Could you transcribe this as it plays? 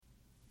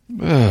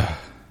Let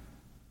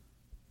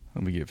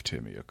me give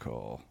Timmy a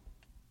call.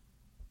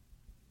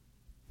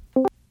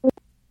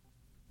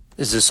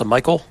 Is this a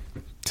Michael?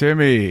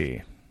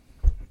 Timmy.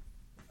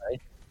 Hi.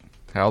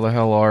 How the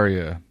hell are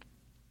you?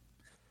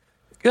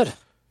 Good.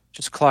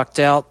 Just clocked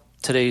out.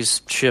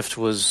 Today's shift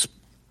was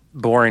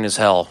boring as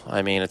hell.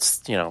 I mean,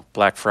 it's,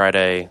 Black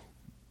Friday.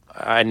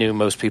 I knew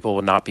most people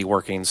would not be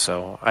working,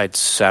 so I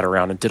sat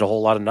around and did a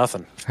whole lot of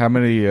nothing. How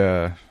many,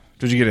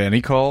 did you get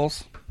any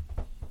calls?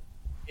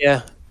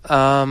 Yeah.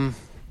 A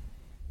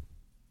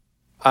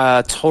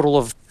total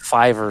of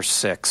 5 or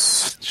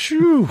 6.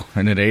 Shoo.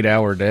 In an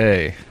 8-hour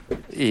day.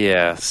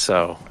 Yeah,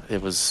 so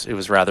it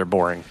was rather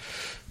boring.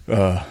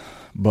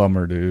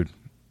 Bummer, dude.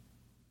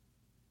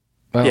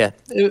 Well, yeah,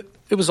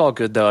 it was all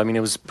good though. I mean,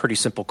 it was pretty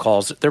simple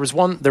calls. There was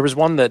one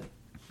that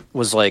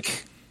was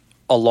like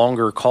a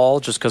longer call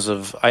just because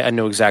of I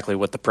knew exactly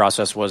what the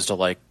process was to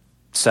like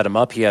set him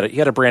up. He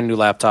had a brand new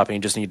laptop and he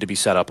just needed to be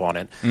set up on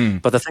it.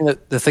 But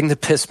the thing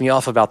that pissed me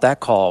off about that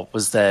call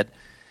was that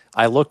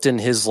I looked in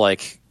his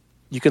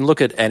you can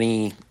look at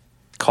any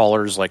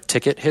caller's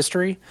ticket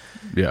history.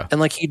 Yeah.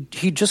 And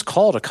he just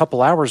called a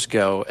couple hours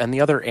ago and the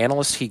other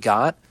analyst he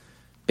got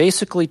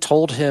basically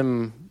told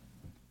him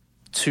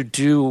to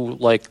do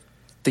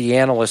the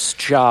analyst's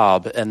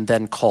job and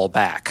then call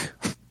back.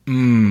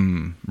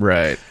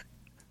 Right.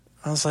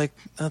 I was like,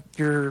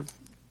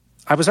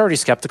 I was already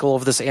skeptical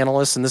of this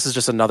analyst, and this is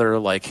just another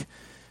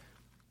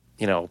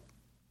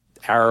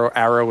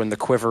arrow in the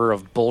quiver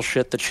of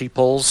bullshit that she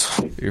pulls.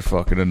 You're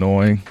fucking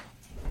annoying.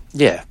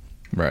 Yeah.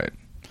 Right.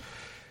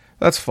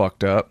 That's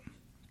fucked up.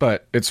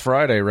 But it's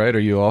Friday, right? Are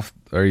you off?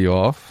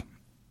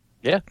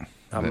 Yeah. Me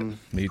I'm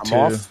too.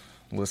 off.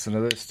 Listen to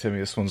this, Timmy.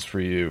 This one's for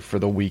you. For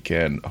the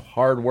weekend.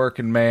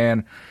 Hard-working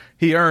man.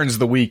 He earns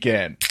the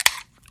weekend.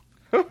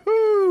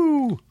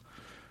 Hoo-hoo!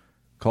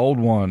 Cold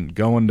one.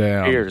 Going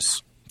down.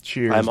 Cheers.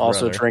 Cheers, I'm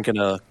also brother. drinking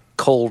a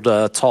cold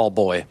tall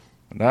boy.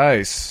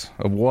 Nice.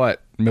 Of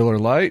what? Miller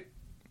Lite?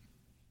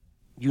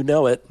 You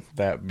know it.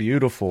 That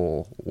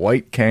beautiful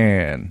white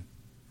can.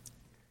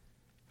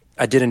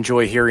 I did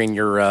enjoy hearing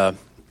your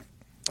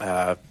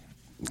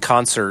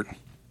concert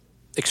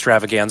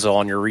extravaganza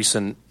on your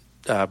recent,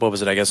 what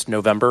was it, I guess,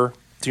 November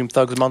Doom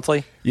Thugs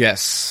Monthly?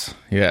 Yes.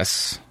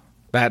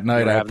 That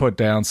night I put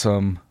down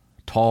some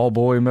tall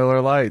boy Miller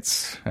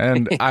Lights.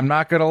 And I'm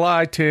not going to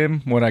lie,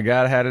 Tim, when I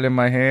had it in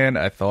my hand,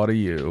 I thought of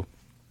you.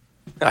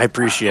 I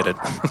appreciate it.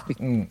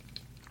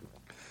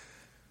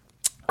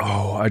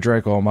 Oh, I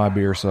drank all my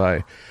beer, so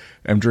I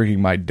am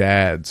drinking my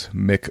dad's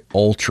Mick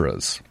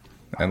Ultras.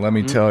 And let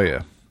me tell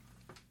you,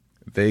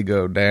 they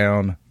go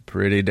down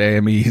pretty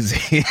damn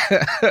easy.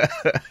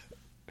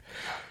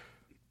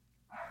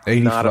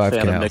 85 Not a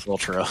fan cal. of Mick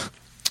Ultra.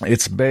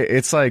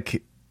 It's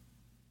like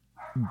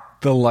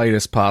the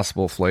lightest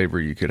possible flavor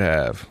you could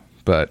have.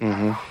 But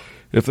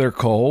if they're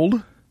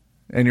cold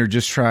and you're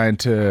just trying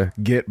to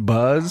get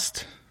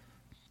buzzed,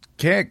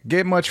 can't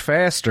get much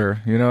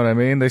faster. You know what I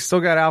mean? They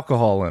still got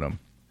alcohol in them.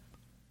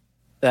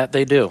 That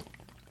they do.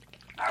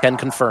 Can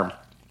confirm.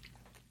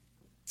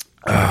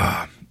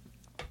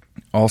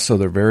 Also,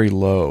 they're very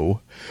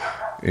low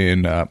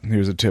in,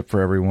 here's a tip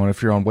for everyone.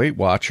 If you're on Weight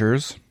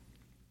Watchers,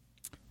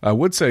 I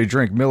would say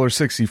drink Miller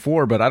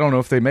 64, but I don't know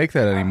if they make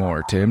that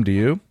anymore. Tim, do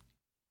you?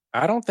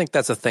 I don't think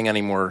that's a thing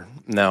anymore.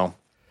 No.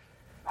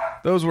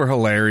 Those were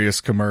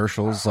hilarious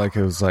commercials. It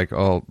was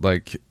all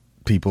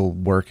people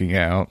working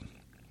out.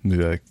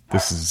 Like,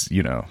 this is,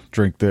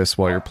 drink this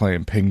while you're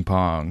playing ping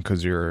pong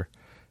because you're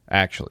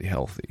actually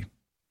healthy.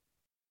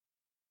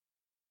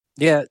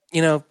 Yeah,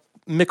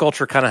 Mick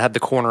Ultra kind of had the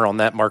corner on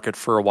that market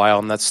for a while,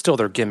 and that's still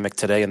their gimmick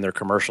today in their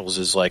commercials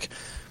is all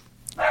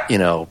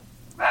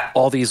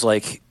these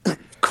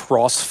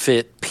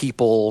CrossFit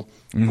people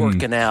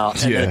working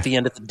out, and then at the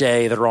end of the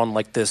day, they're on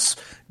this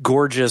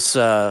gorgeous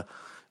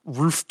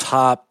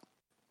rooftop,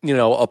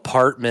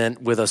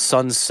 apartment with a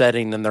sun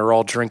setting, and they're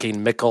all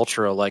drinking Mick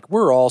Ultra.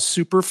 We're all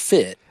super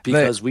fit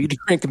because we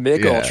drink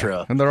Mick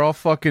Ultra, and they're all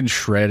fucking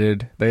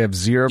shredded. They have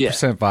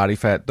 0% body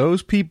fat.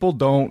 Those people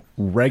don't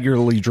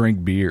regularly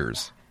drink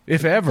beers,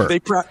 if ever.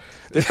 They've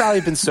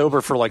probably been sober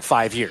for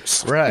 5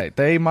 years. Right.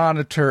 They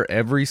monitor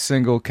every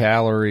single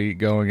calorie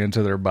going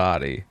into their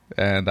body.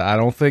 And I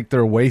don't think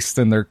they're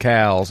wasting their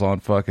cals on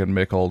fucking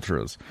Mick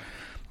Ultras.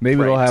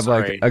 Maybe they'll have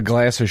a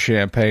glass of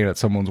champagne at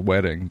someone's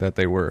wedding that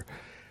they were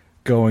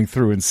going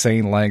through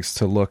insane lengths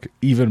to look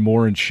even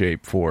more in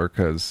shape for,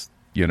 because,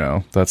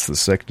 that's the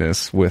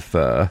sickness with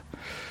that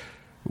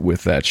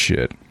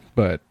shit.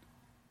 But,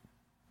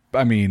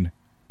 I mean,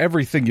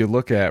 everything you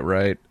look at,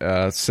 right,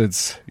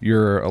 since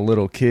you're a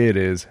little kid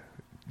is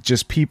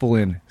just people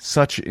in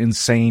such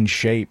insane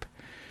shape.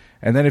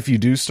 And then if you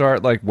do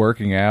start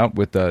working out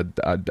with the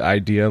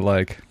idea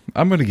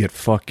I'm going to get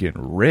fucking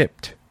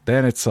ripped,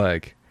 then it's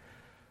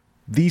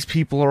these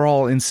people are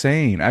all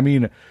insane. I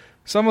mean,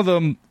 some of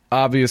them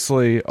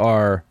obviously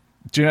are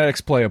genetics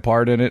play a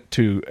part in it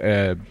to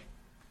a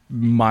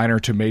minor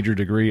to major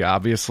degree,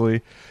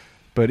 obviously.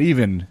 But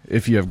even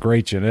if you have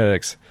great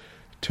genetics,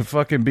 to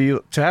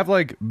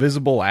have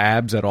visible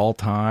abs at all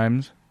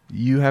times,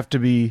 you have to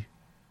be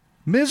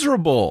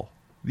Miserable.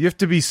 You have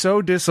to be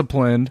so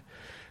disciplined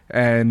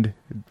and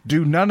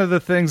do none of the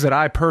things that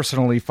I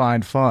personally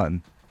find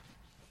fun.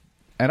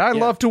 And I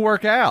love to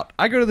work out.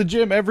 I go to the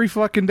gym every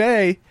fucking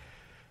day,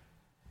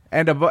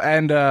 and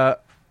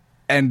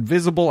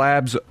visible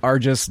abs are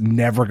just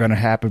never going to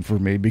happen for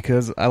me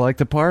because I like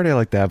to party. I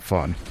like to have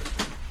fun.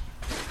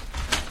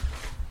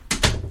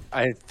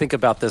 I think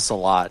about this a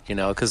lot,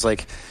 because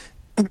like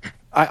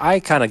I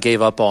kind of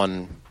gave up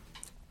on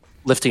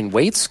lifting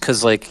weights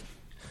because like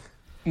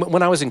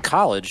when I was in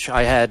college,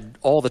 I had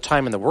all the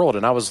time in the world,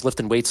 and I was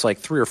lifting weights like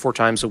 3 or 4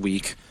 times a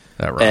week.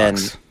 That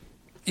rocks.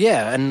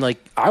 And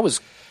like I was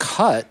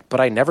cut,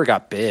 but I never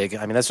got big.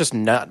 I mean, that's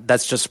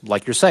just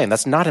like you're saying,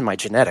 that's not in my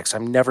genetics.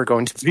 I'm never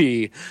going to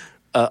be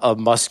a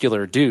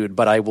muscular dude,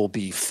 but I will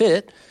be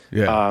fit.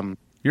 Yeah.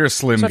 You're a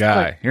slim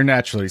guy. You're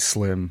naturally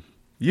slim.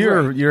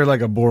 You're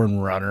like a born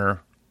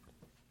runner.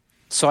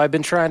 So I've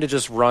been trying to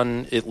just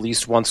run at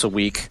least once a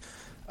week.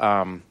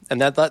 And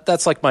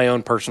that's like my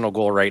own personal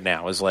goal right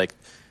now is like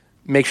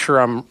make sure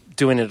I'm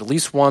doing it at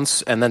least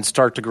once and then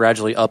start to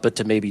gradually up it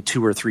to maybe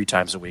 2 or 3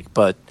 times a week.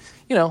 But,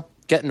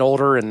 getting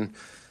older and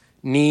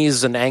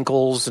knees and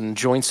ankles and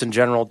joints in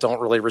general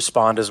don't really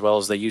respond as well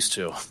as they used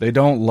to. They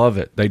don't love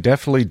it. They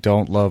definitely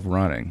don't love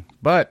running.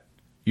 But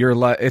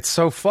it's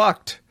so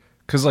fucked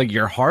because like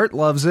your heart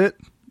loves it.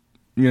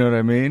 You know what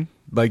I mean?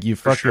 Like you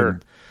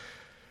fucking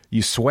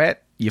you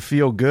sweat, you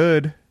feel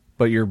good,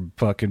 but your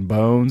fucking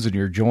bones and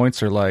your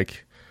joints are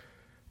like,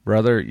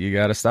 brother, you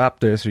got to stop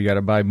this, or you got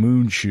to buy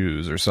moon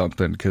shoes or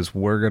something because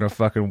we're going to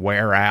fucking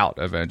wear out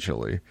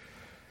eventually.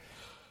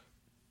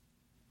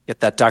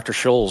 Get that Dr.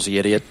 Scholl's, you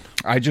idiot.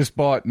 I just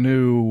got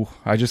new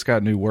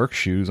work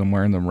shoes. I'm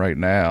wearing them right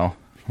now,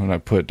 and I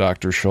put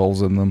Dr.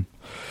 Scholl's in them.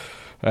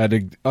 I had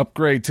to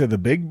upgrade to the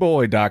big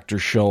boy Dr.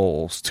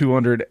 Scholl's,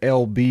 200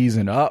 lbs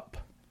and up.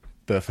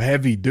 The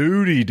heavy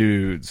duty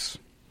dudes.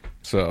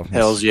 So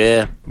hells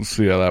yeah. We'll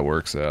see how that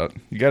works out.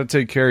 You got to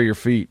take care of your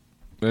feet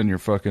and your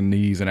fucking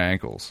knees and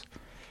ankles.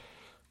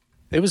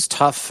 It was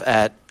tough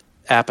at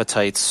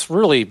Appetites,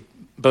 really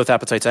both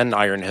Appetites and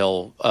Iron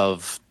Hill,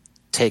 of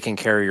taking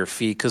care of your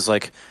feet because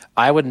like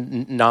I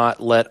would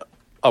not let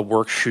a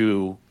work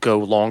shoe go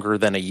longer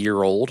than a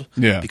year old.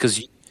 Yeah,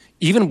 because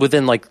even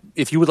within like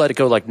if you would let it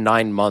go like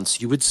 9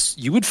 months, you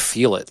would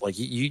feel it like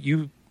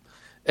you.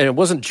 And it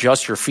wasn't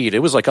just your feet; it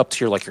was like up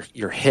to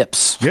your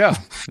hips. Yeah,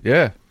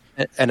 yeah.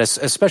 And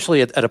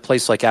especially at a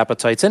place like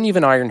Appetites and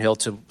even Iron Hill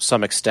to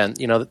some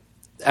extent,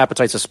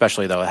 Appetites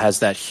especially though, it has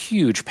that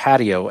huge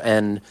patio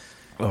and.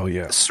 Oh,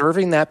 yeah.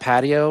 Serving that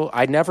patio,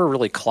 I never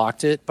really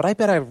clocked it, but I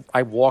bet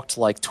I walked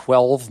like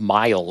 12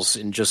 miles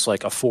in just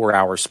like a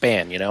 4-hour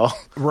span,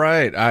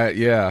 Right.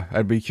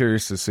 I'd be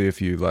curious to see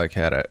if you like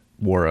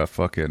wore a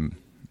fucking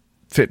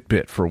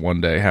Fitbit for one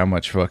day, how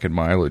much fucking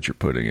mileage you're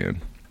putting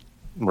in.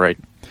 Right.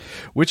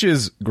 Which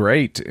is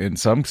great in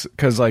some,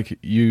 because like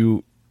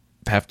you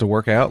have to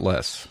work out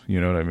less.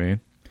 You know what I mean?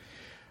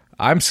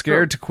 I'm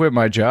scared to quit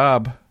my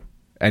job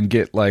and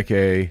get like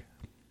an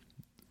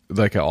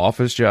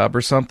office job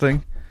or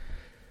something.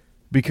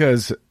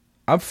 Because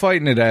I'm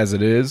fighting it as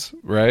it is,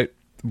 right?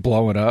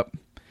 Blowing up.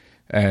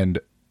 And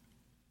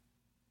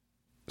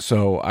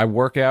so I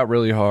work out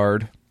really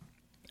hard.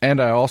 And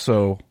I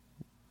also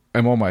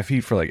am on my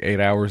feet for like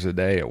 8 hours a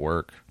day at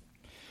work.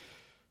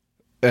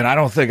 And I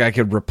don't think I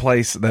could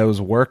replace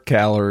those work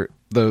calories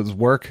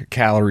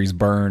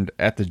burned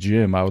at the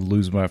gym. I would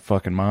lose my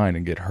fucking mind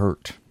and get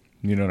hurt.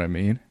 You know what I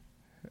mean?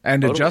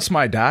 And totally. Adjust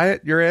my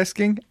diet, you're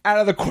asking? Out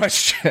of the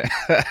question.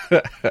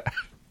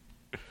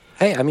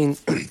 Hey, I mean...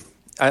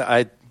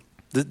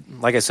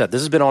 like I said,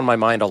 this has been on my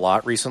mind a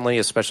lot recently,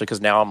 especially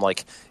because now I'm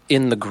like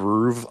in the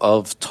groove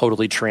of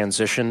totally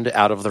transitioned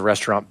out of the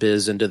restaurant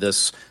biz into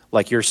this,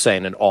 like you're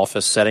saying, an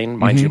office setting.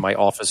 Mind you, my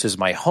office is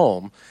my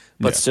home,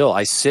 but still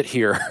I sit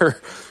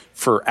here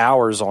for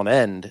hours on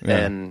end. Yeah.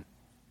 And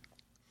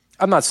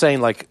I'm not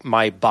saying like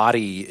my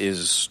body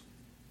is,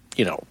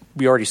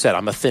 we already said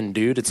I'm a thin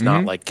dude. It's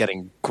not like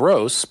getting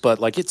gross, but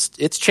like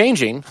it's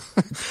changing.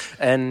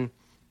 And,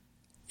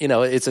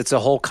 it's a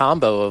whole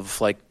combo of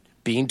like,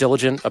 being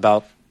diligent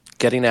about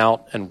getting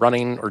out and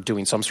running or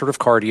doing some sort of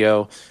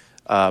cardio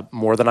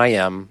more than I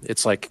am.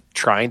 It's like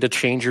trying to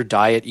change your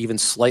diet even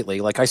slightly.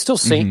 Like I still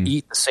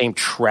eat the same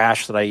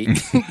trash that I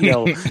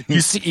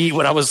used to eat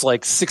when I was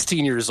like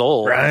 16 years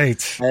old.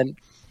 Right.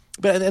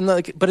 But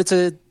it's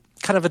a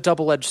kind of a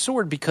double-edged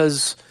sword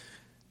because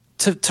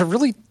to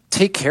really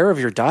take care of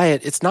your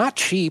diet, it's not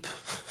cheap,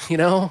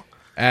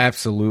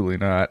 Absolutely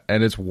not.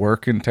 And it's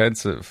work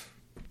intensive.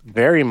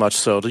 Very much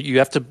so. You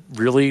have to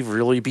really,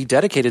 really be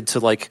dedicated to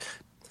like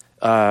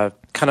kind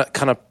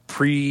of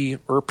pre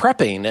or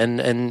prepping,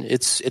 and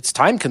it's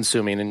time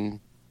consuming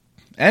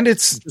and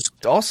it's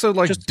also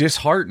like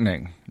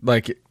disheartening.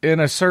 Like in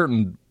a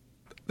certain,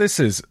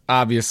 this is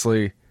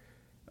obviously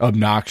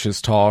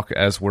obnoxious talk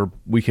as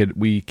we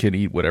can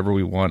eat whatever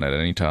we want at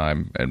any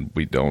time and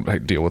we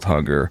don't deal with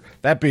hunger.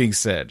 That being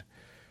said,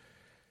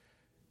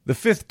 the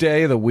 5th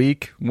day of the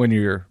week when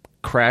you're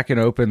cracking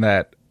open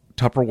that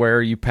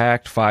Tupperware you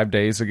packed 5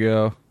 days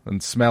ago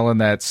and smelling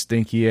that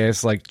stinky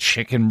ass like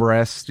chicken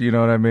breast. You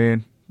know what I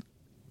mean?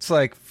 It's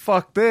like,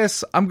 fuck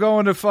this. I'm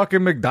going to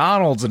fucking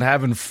McDonald's and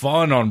having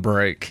fun on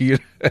break.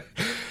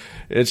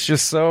 It's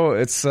just so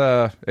it's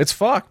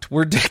fucked.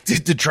 We're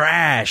addicted to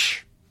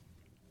trash.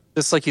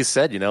 Just like you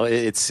said,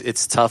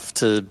 it's tough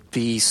to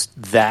be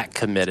that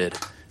committed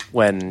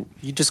when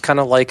you just kind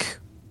of like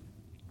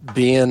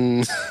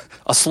being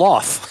a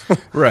sloth.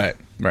 Right.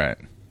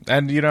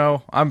 And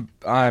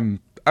I'm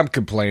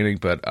complaining,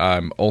 but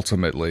I'm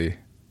ultimately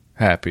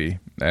happy.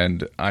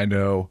 And I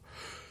know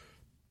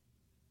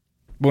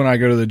when I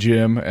go to the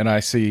gym and I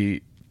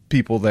see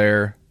people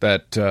there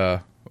that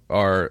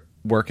are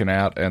working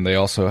out and they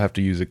also have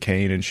to use a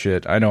cane and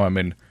shit, I know I'm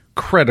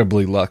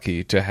incredibly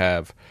lucky to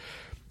have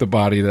the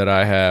body that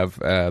I have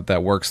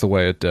that works the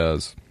way it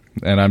does.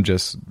 And I'm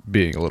just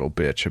being a little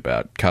bitch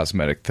about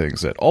cosmetic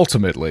things that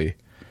ultimately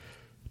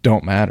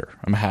don't matter.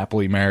 I'm a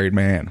happily married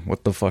man.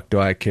 What the fuck do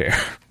I care?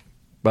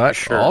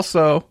 But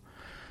also,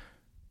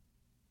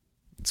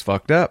 it's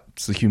fucked up.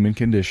 It's the human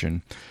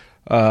condition.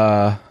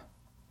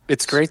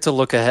 It's great to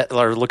look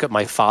at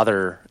my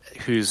father,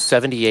 who's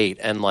 78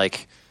 and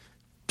like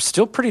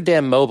still pretty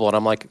damn mobile, and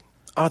I'm like,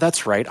 oh,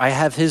 that's right. I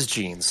have his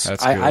genes.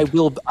 That's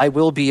good. I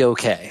will be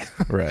okay.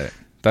 Right.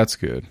 That's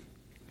good.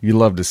 You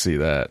love to see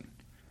that.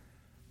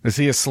 Is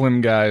he a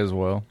slim guy as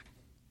well?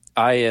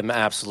 I am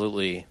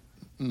absolutely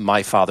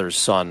my father's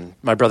son.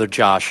 My brother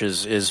Josh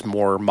is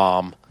more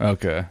mom.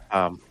 Okay.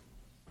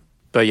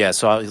 But yeah,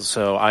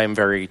 so I am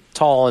very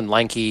tall and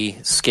lanky,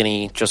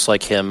 skinny, just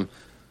like him.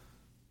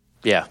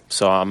 Yeah,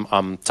 so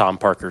I'm Tom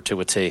Parker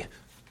to a T.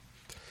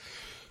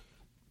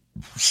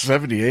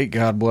 78,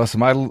 God bless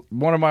him.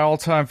 One of my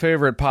all-time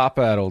favorite Pop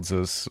Addles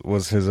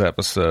was his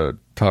episode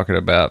talking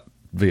about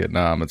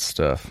Vietnam and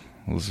stuff.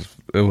 I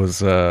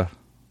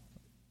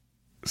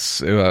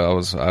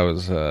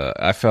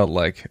felt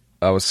like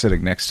I was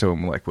sitting next to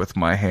him, like with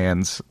my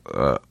hands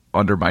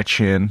under my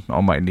chin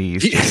on my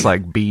knees, just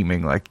like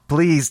beaming, like,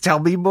 please tell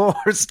me more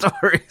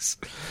stories.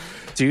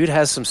 Dude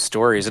has some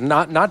stories, and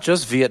not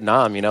just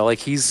Vietnam. Like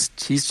he's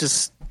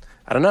just,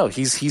 I don't know.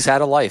 He's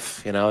had a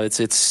life.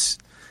 It's,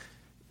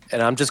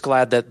 and I'm just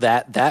glad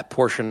that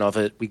portion of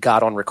it we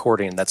got on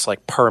recording. That's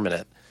like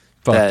permanent.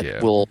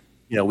 Will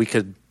we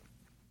could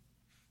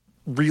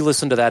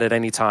re-listen to that at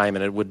any time,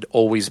 and it would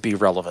always be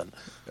relevant.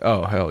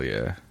 Oh hell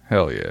yeah.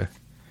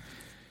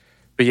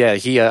 But yeah,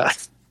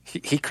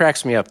 he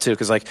cracks me up too,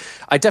 because like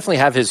I definitely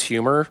have his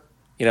humor.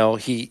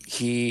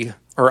 He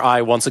or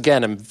I, once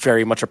again, am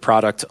very much a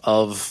product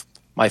of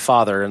my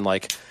father, and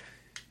like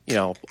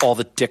all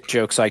the dick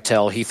jokes I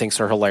tell, he thinks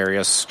are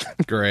hilarious.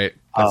 Great,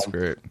 that's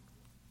great.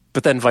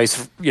 But then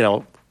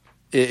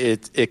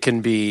it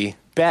can be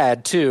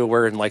bad too,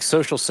 where in like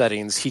social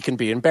settings he can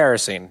be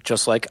embarrassing,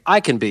 just like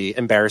I can be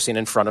embarrassing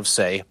in front of,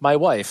 say, my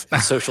wife in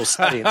social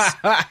settings.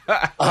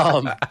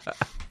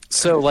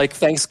 So like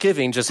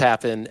Thanksgiving just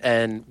happened,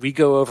 and we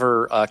go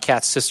over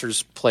Kat's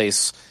sister's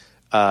place.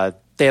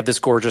 They have this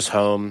gorgeous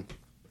home.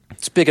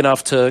 It's big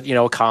enough to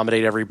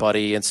accommodate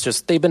everybody. It's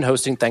just they've been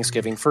hosting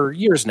Thanksgiving for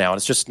years now, and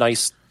it's just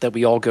nice that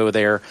we all go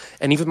there,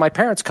 and even my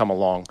parents come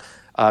along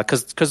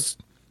because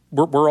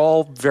we're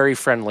all very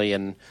friendly.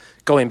 And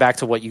going back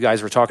to what you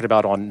guys were talking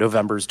about on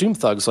November's Doom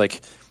Thugs,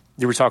 like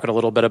you were talking a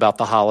little bit about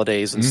the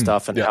holidays and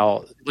stuff, and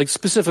how like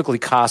specifically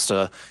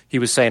Costa, he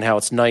was saying how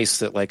it's nice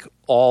that like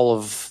all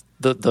of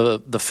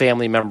the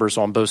family members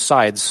on both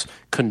sides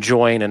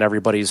conjoin and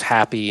everybody's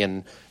happy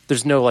and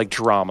there's no like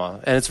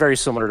drama, and it's very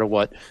similar to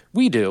what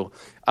we do.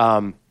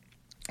 But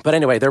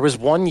anyway, there was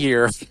one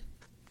year.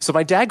 So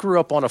my dad grew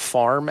up on a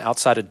farm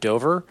outside of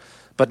Dover,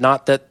 but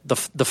not that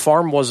the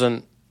farm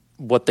wasn't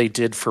what they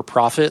did for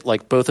profit.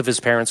 Like both of his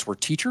parents were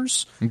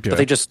teachers, but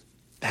they just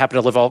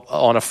happened to live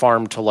on a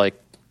farm to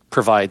like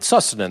provide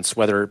sustenance,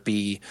 whether it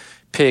be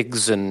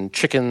pigs and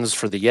chickens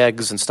for the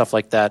eggs and stuff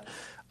like that.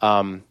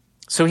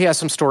 So he has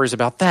some stories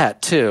about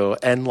that too.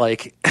 And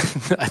like,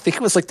 I think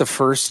it was like the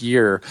first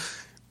year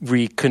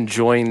we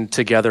conjoined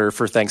together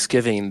for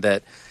Thanksgiving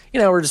that,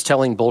 we're just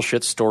telling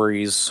bullshit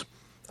stories.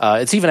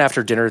 It's even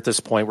after dinner at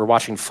this point, we're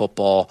watching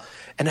football,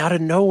 and out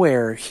of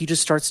nowhere, he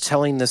just starts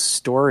telling this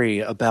story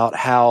about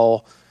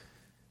how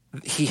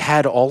he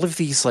had all of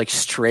these like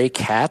stray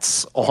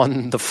cats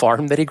on the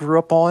farm that he grew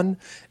up on,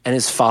 and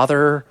his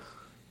father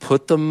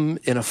put them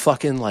in a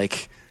fucking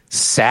like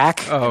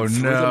sack and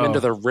threw them into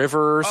the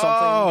river or something.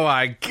 Oh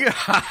my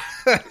God.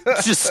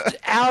 Just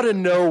out of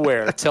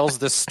nowhere tells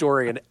this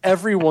story, and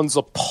everyone's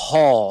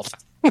appalled.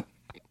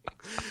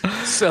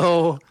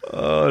 So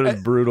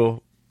it's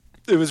brutal.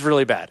 It was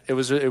really bad. It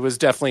was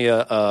definitely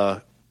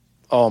a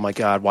oh my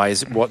God, why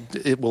is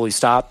it? Will he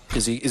stop?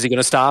 Is he going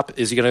to stop?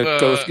 Is he going to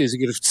go? Is he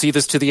going to see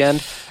this to the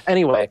end?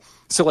 Anyway,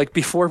 so like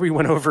before we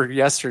went over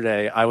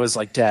yesterday, I was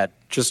like, Dad,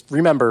 just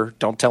remember,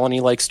 don't tell any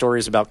like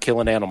stories about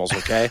killing animals,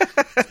 okay?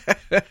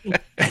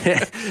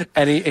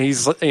 And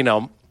he's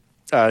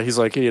he's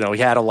like, he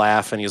had a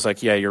laugh, and he's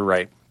like, yeah, you're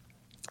right.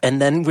 And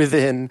then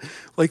within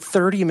like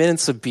 30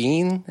 minutes of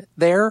being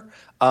there,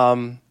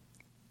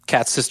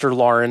 Kat's sister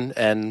Lauren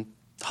and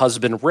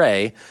husband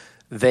Ray,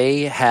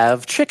 they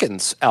have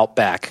chickens out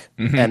back,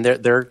 and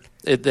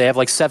they have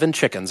like 7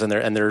 chickens, and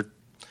they're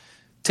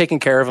taking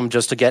care of them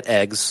just to get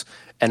eggs.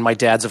 And my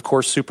dad's, of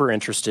course, super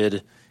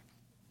interested.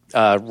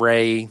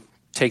 Ray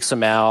takes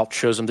them out,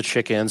 shows them the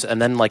chickens,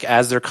 and then like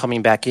as they're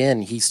coming back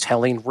in, he's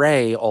telling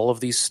Ray all of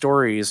these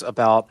stories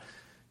about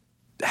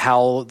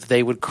how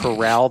they would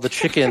corral the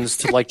chickens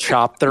to like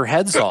chop their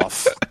heads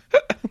off.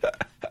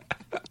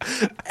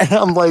 And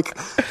I'm like,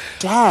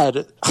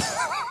 Dad,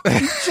 we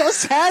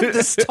just had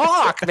this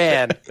talk,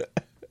 man.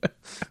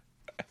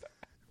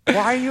 Why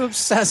are you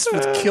obsessed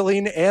with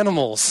killing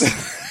animals?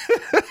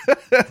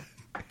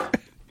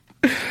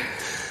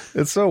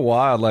 It's so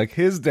wild. Like,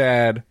 his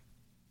dad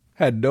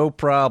had no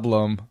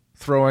problem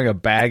throwing a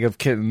bag of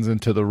kittens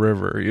into the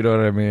river. You know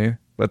what I mean?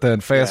 But then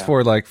fast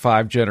forward like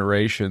 5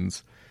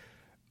 generations.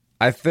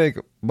 I think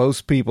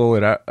most people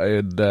in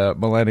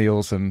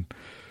millennials and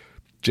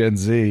Gen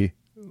Z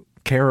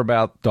care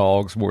about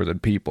dogs more than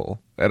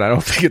people, and I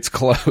don't think it's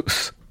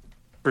close.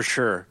 For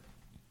sure.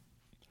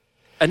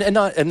 And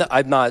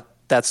I'm not.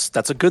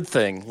 That's a good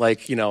thing.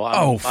 Like, you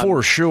know.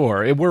 For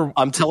sure.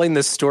 I'm telling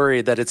this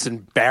story that it's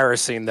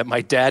embarrassing that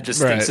my dad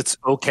just thinks it's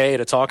okay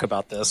to talk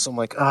about this. I'm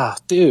like,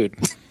 dude.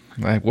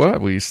 Like,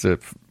 what? We used to.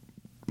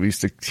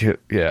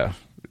 Yeah.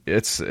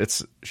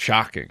 It's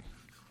shocking.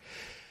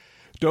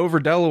 Dover,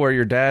 Delaware.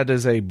 Your dad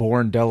is a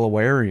born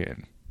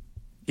Delawarean.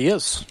 He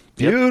is.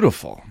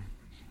 Beautiful. Yep.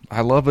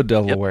 I love a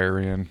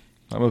Delawarean. Yep.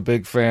 I'm a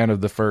big fan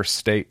of the first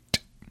state.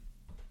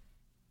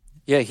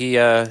 Yeah,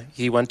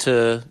 he went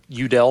to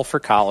UDel for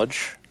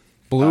college.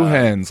 Blue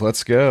Hens,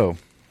 let's go.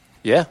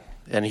 Yeah,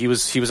 and he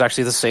was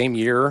actually the same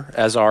year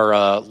as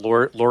our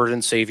Lord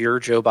and Savior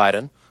Joe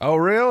Biden. Oh,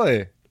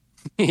 really?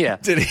 Yeah.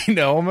 Did he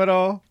know him at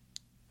all?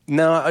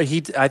 No,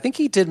 I think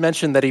he did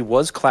mention that he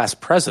was class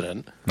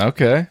president.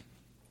 Okay.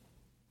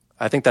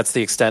 I think that's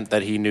the extent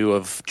that he knew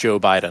of Joe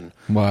Biden.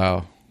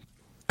 Wow.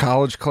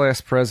 College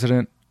class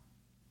president,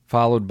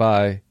 followed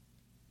by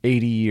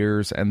 80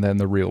 years, and then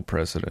the real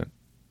president.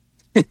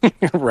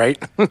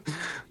 Right?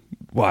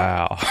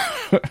 Wow.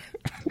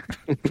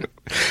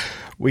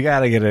 We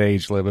got to get an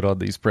age limit on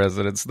these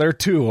presidents. They're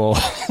too old.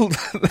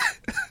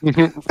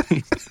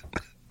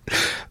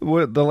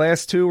 The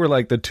last 2 were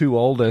like the 2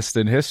 oldest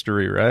in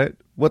history, right?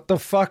 What the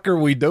fuck are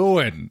we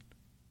doing?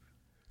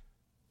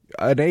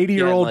 An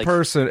 80-year-old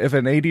person, if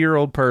a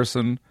 70-year-old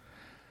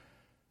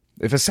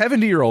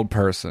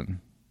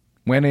person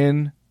went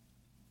in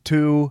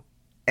to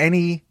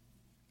any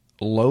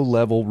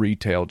low-level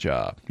retail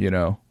job, you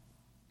know,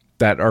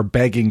 that are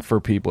begging for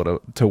people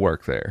to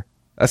work there.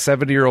 A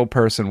 70-year-old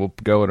person will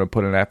go in and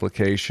put an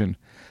application.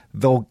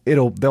 They'll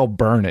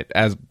burn it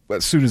as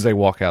soon as they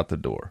walk out the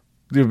door.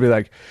 They'll be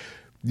like,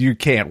 "You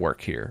can't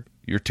work here.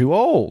 You're too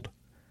old."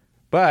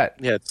 But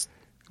you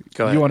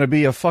want to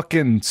be a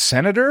fucking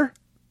senator?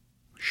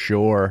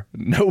 Sure,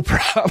 no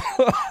problem.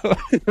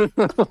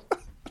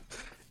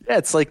 Yeah,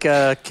 it's like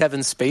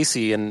Kevin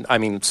Spacey, and I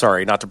mean,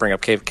 sorry, not to bring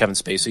up Kevin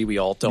Spacey. We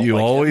all don't. You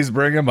like always him.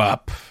 Bring him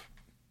up.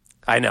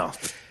 I know.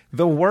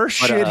 The worst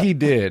shit he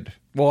did.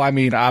 Well, I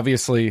mean,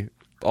 obviously,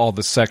 all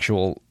the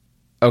sexual.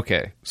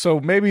 Okay, so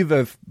maybe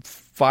the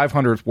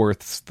 500th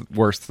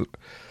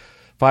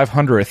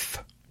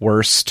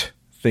worst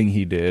thing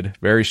he did.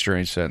 Very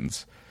strange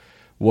sentence.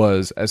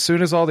 Was as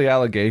soon as all the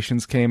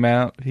allegations came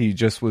out, he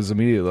just was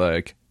immediately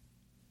like,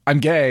 "I'm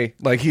gay."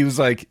 Like, he was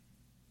like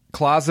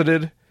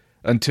closeted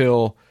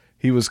until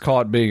he was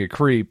caught being a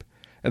creep,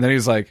 and then he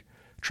was like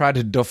tried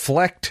to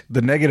deflect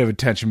the negative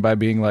attention by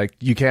being like,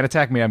 "You can't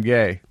attack me, I'm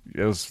gay."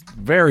 It was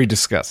very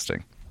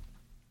disgusting.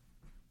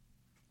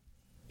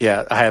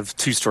 Yeah, I have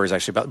 2 stories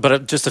actually about,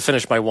 but just to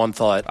finish my one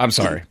thought. I'm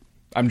sorry,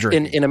 I'm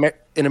drinking.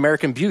 In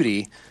American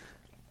Beauty,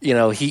 you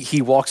know,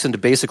 he walks into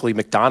basically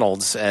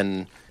McDonald's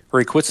where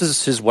he quits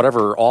his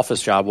whatever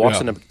office job, walks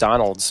into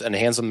McDonald's and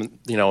hands them,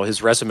 you know,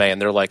 his resume,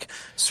 and they're like,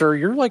 "Sir,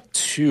 you're like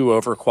too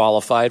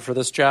overqualified for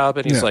this job."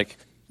 And he's like,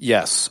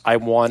 "Yes, I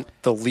want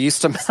the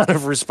least amount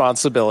of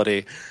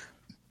responsibility."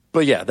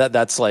 But yeah,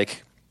 that's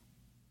like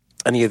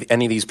any of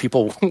these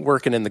people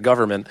working in the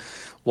government,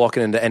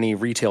 walking into any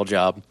retail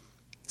job,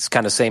 it's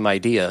kind of same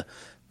idea.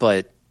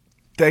 But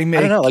they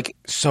make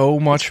so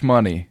much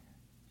money,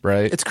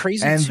 right? It's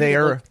crazy, and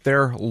too.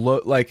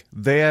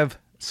 they have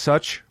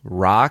such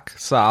rock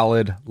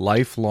solid,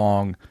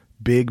 lifelong,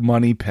 big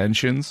money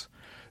pensions.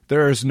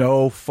 There is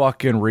no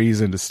fucking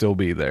reason to still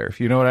be there.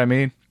 You know what I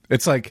mean?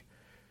 It's like,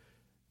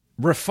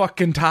 we're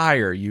fucking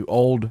tired, you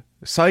old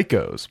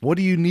psychos. What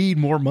do you need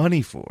more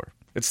money for?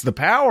 It's the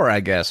power,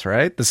 I guess,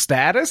 right? The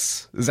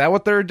status? Is that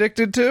what they're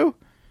addicted to?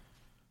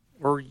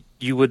 Or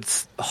you would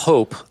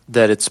hope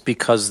that it's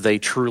because they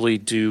truly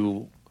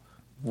do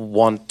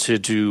want to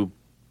do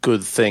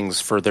good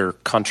things for their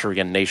country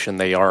and nation.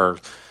 They are,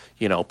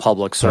 you know,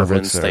 public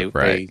servants. They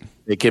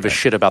give a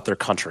shit about their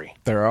country.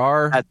 There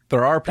are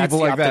people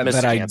like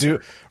that I do.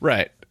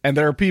 Right. And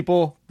there are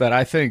people that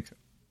I think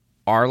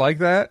are like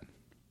that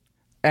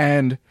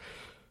and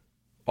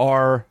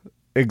are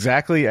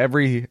exactly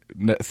every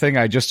thing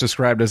I just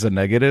described as a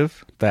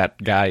negative that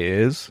guy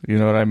is. You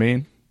know what I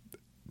mean?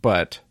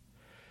 But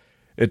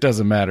it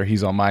doesn't matter.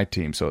 He's on my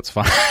team, so it's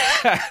fine.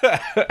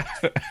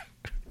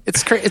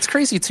 It's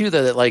crazy too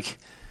that like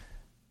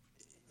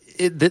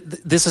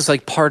this is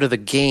like part of the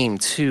game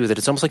too. That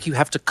it's almost like you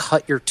have to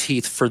cut your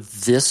teeth for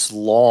this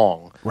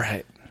long,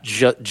 right?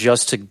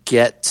 Just to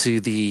get to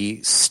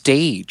the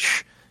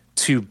stage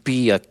to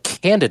be a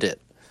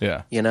candidate.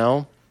 Yeah, you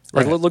know.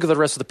 Like, look at the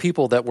rest of the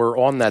people that were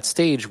on that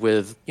stage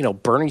with, you know,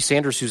 Bernie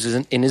Sanders, who's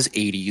in his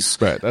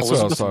 80s. Right, that's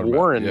Elizabeth what I was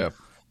Warren, talking about.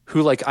 Yeah.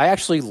 Who, like, I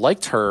actually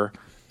liked her,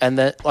 and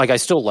then, like, I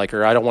still like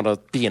her. I don't want to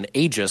be an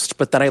ageist,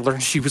 but then I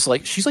learned she's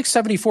like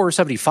 74 or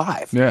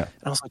 75. Yeah. And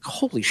I was like,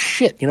 holy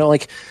shit, you know,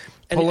 like.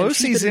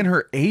 Pelosi's in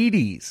her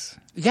 80s.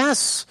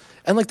 Yes.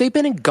 And, like, they've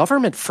been in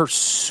government for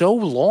so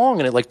long,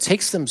 and it, like,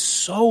 takes them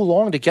so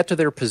long to get to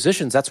their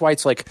positions. That's why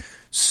it's, like,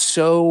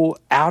 so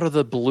out of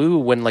the blue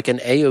when, like, an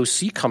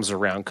AOC comes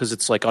around, because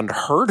it's, like,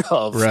 unheard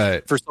of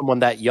for someone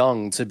that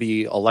young to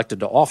be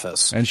elected to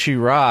office. And she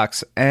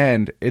rocks,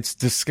 and it's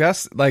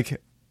discussed, like,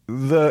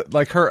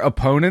 her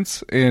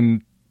opponents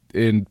in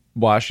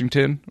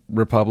Washington,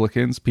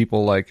 Republicans,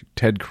 people like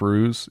Ted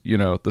Cruz, you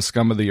know, the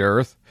scum of the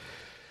earth,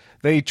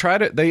 they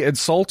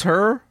insult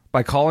her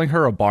by calling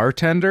her a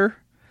bartender.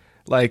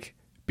 Like,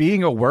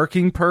 being a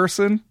working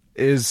person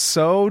is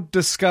so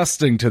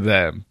disgusting to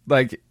them.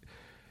 Like,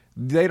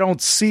 they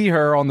don't see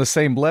her on the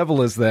same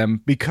level as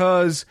them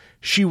because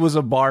she was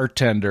a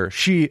bartender.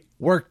 She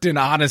worked an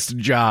honest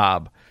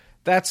job.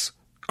 That's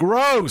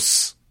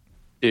gross.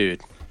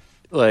 Dude,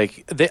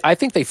 like, I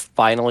think they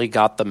finally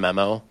got the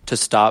memo to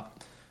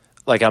stop,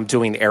 like, I'm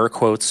doing air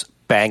quotes,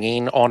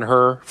 banging on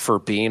her for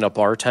being a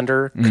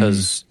bartender,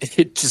 because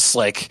it just,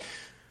 like,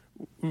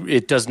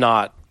 it does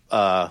not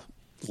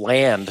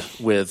land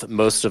with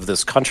most of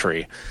this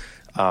country.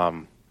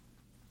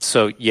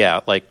 So yeah,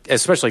 like,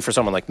 especially for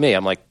someone like me,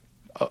 I'm like,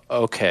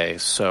 okay,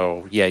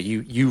 so yeah,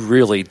 you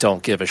really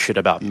don't give a shit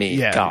about me.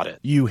 Yeah, got it.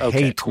 You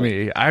hate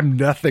me. I'm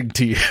nothing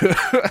to you.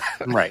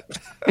 Right.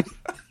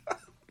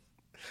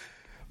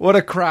 What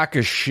a crock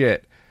of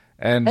shit.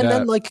 And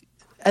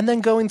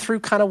then going through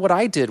kind of what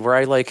I did, where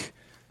I like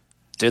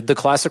did the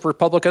classic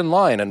Republican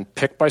line and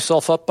picked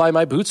myself up by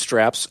my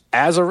bootstraps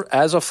as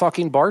a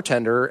fucking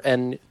bartender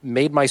and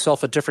made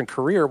myself a different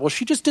career. Well,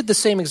 she just did the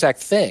same exact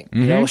thing.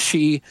 You know,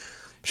 she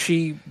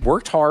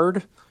worked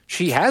hard.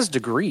 She has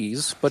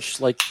degrees, but she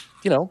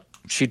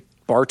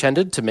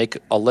bartended to make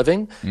a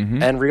living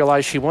and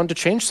realized she wanted to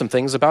change some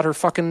things about her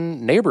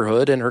fucking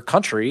neighborhood and her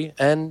country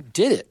and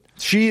did it.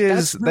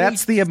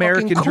 That's the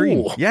American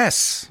dream.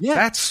 Yes. Yeah.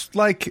 That's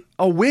like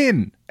a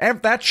win.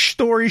 That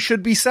story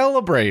should be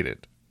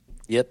celebrated.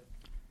 Yep.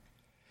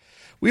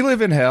 We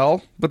live in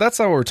hell, but that's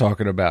not what we're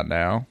talking about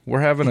now.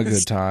 We're having a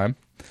good time.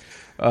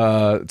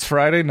 It's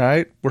Friday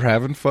night. We're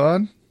having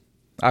fun.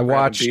 I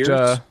watched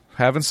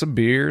having some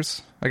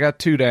beers. I got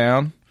 2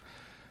 down.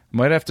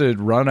 Might have to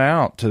run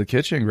out to the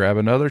kitchen and grab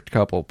another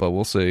couple, but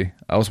we'll see.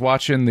 I was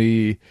watching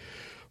the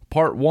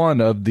part 1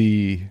 of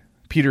the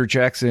Peter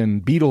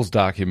Jackson Beatles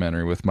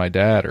documentary with my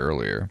dad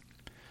earlier.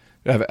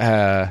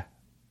 Have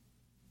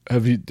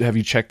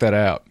you checked that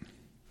out?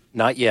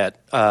 Not yet.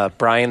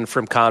 Brian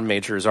from Con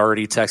Major has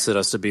already texted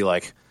us to be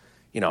like,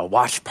 you know,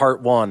 watch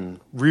part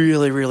 1.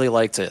 Really, really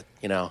liked it,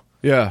 you know?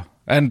 Yeah.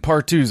 And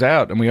part 2's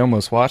out, and we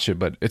almost watched it,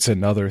 but it's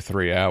another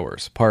 3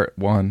 hours. Part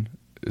 1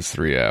 is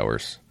 3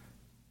 hours.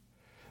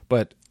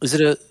 But is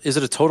it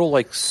a total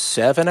like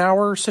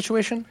 7-hour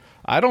situation?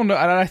 I don't know.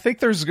 I think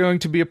there's going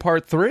to be a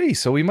part 3,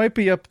 so we might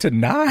be up to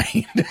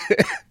 9.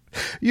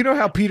 You know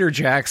how Peter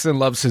Jackson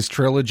loves his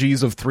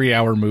trilogies of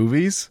 3-hour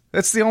movies?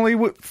 That's the only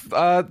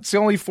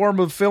form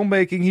of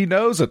filmmaking he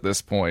knows at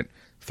this point.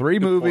 3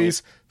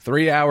 movies,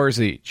 3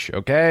 hours each,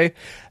 okay?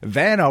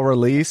 Then I'll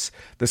release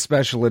the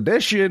special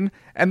edition,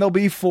 and they'll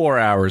be 4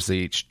 hours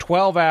each.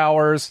 12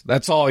 hours,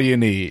 that's all you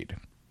need.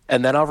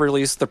 And then I'll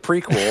release the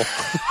prequel.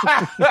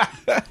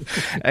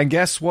 And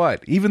guess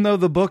what? Even though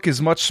the book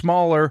is much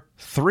smaller,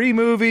 3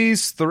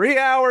 movies, 3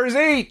 hours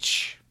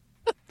each.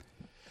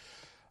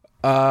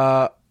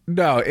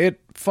 No,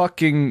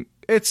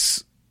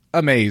 it's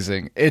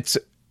amazing. It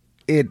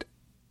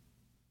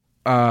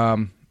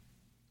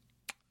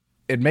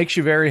makes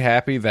you very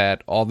happy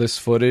that all this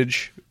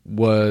footage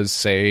was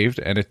saved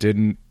and it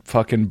didn't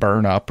fucking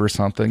burn up or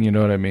something, you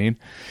know what I mean?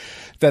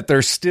 That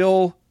there's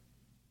still,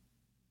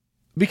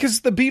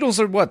 because the Beatles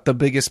are the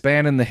biggest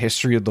band in the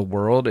history of the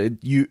world.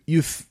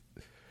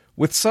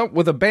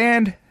 With a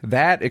band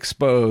that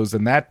exposed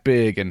and that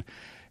big, and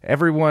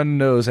everyone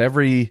knows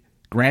every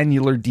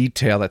granular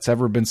detail that's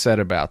ever been said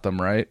about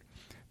them, right?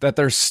 That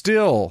there's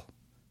still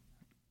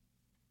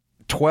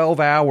 12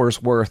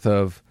 hours worth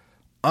of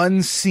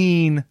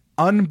unseen,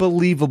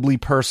 unbelievably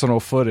personal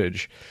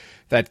footage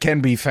that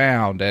can be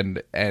found,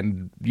 and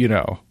you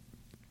know,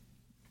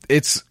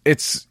 it's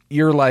just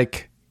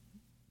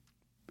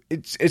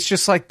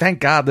like,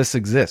 thank God this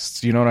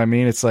exists. You know what I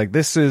mean? It's like,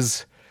 this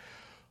is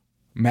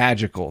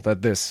magical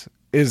that this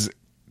is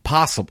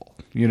possible.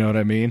 You know what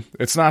I mean?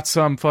 It's not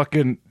some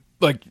fucking,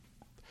 like,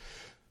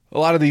 a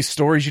lot of these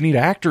stories you need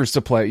actors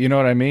to play. You know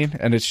what I mean?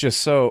 And it's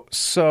just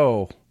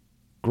so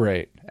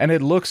great. And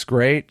it looks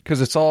great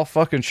because it's all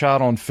fucking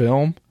shot on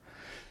film.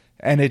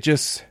 And it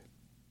just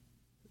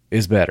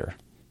is better.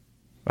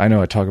 I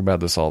know I talk about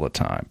this all the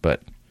time,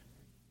 but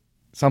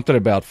something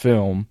about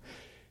film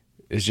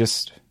is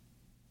just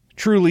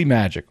truly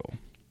magical.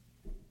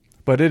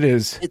 But it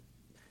is...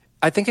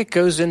 I think it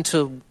goes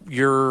into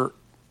your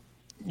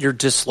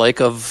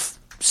dislike of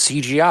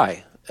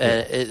CGI.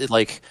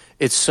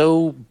 It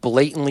so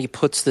blatantly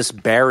puts this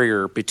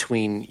barrier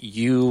between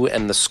you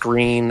and the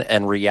screen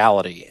and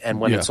reality. And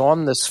when it's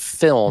on this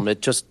film,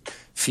 it just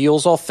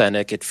feels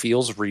authentic. It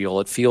feels real.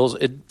 It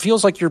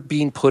feels like you're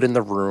being put in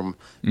the room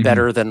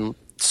better than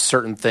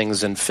certain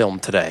things in film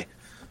today.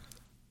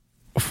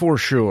 For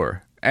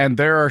sure. And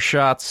there are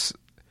shots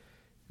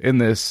in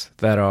this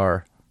that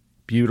are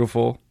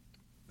beautiful,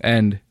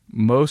 and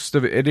most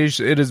of it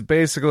is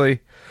basically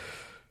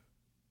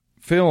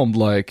filmed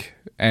like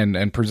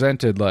and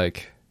presented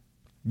like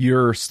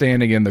you're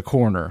standing in the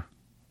corner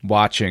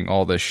watching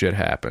all this shit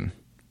happen.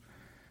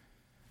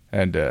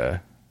 And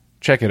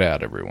check it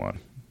out, everyone.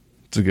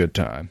 It's a good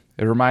time.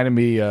 It reminded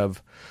me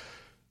of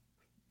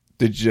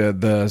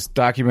the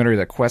documentary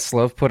that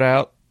Questlove put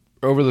out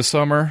over the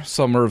summer,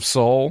 Summer of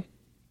Soul,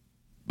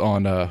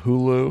 on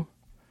Hulu.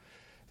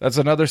 That's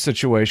another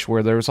situation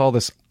where there was all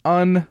this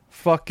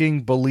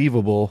unfucking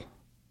believable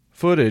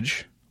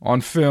footage on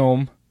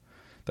film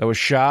that was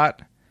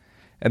shot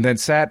and then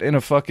sat in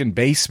a fucking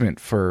basement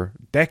for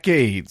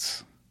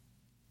decades.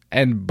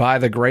 And by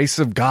the grace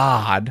of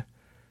God,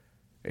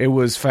 it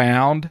was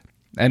found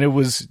and it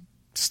was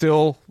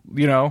still,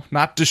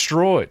 not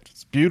destroyed.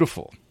 It's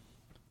beautiful.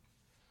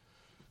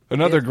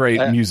 Another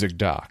great music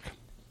doc.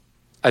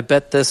 I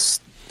bet this,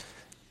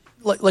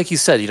 like you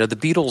said, the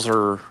Beatles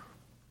are,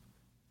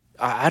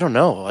 I don't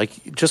know,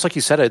 just like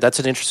you said, that's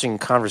an interesting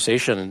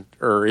conversation,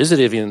 or is it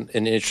even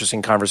an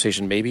interesting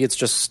conversation? Maybe it's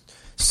just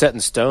set in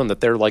stone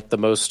that they're like the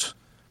most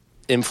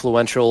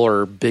influential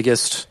or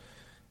biggest,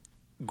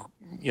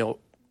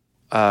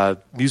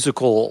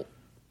 musical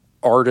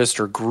artist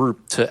or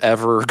group to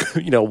ever,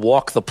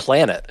 walk the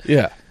planet.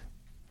 Yeah.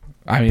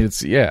 I mean,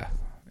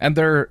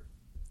 and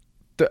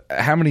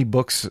how many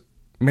books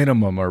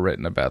minimum are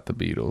written about the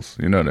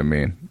Beatles? You know what I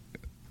mean?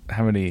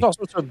 How many? There's all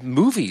sorts of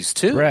movies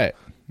too. Right.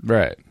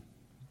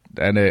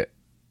 And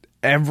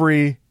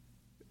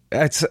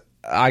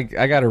I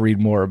got to read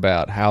more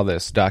about how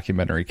this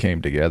documentary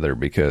came together,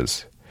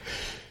 because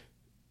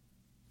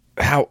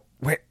how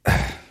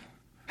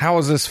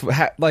is this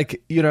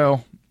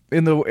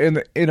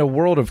in a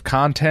world of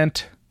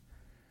content?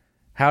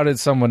 How did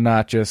someone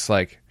not just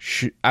and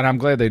I'm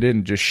glad they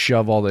didn't just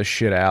shove all this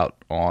shit out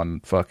on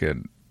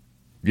fucking,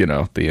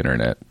 the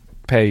internet.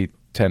 Pay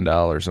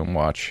 $10 and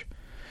watch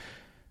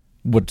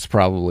what's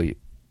probably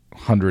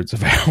hundreds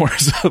of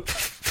hours of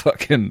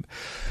fucking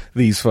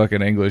these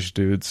fucking English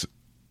dudes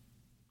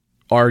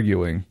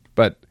arguing,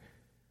 but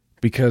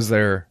because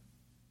they're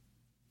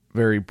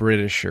very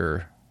British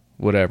or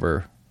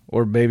whatever,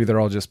 or maybe they're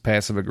all just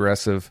passive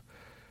aggressive,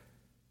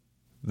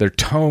 their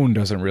tone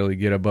doesn't really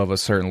get above a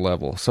certain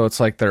level. So it's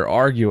like they're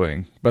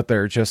arguing, but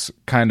they're just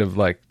kind of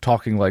like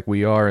talking like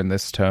we are in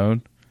this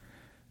tone.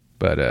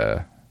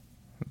 But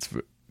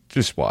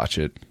just watch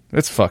it.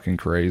 It's fucking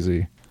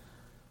crazy.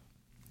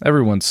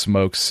 Everyone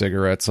smokes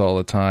cigarettes all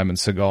the time and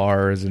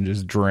cigars and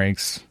just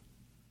drinks.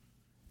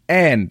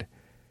 And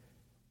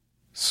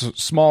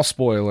small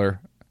spoiler,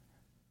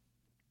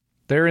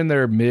 they're in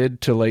their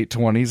mid to late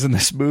 20s in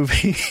this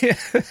movie.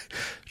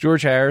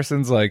 George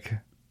Harrison's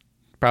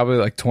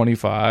probably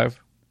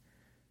 25.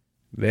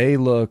 They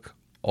look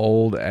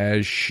old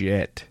as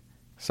shit.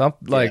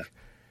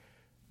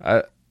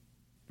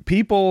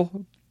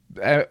 People,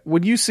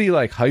 when you see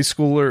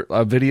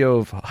a video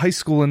of high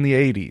school in the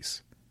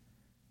 80s,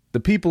 the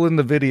people in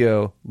the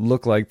video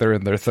look like they're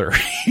in their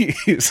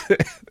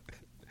 30s.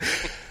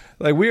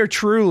 We are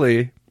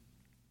truly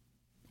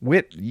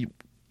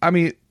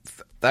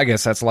I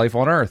guess that's life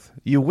on Earth.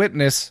 You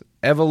witness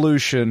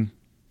evolution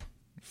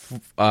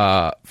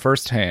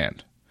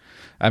firsthand.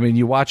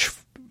 You watch,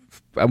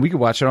 and we could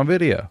watch it on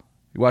video.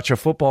 You watch a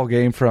football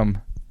game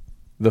from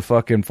the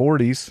fucking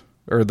 40s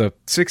or the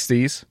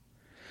 60s.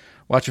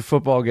 Watch a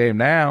football game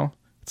now.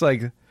 It's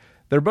like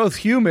they're both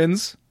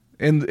humans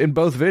in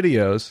both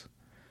videos,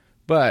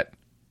 but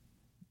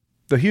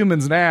the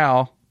humans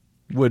now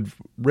would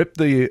rip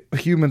the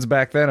humans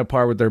back then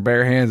apart with their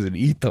bare hands and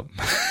eat them.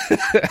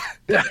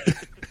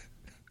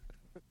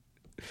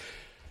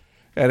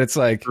 And it's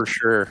for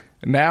sure.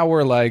 Now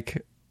we're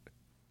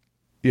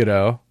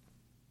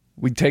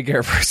we take care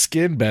of our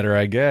skin better,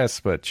 I guess,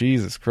 but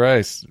Jesus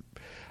Christ.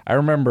 I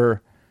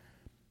remember,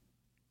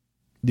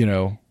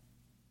 when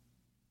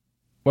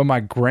my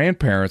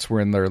grandparents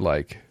were in their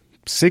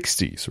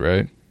 60s,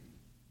 right?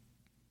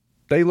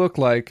 They look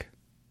like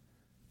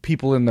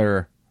people in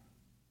their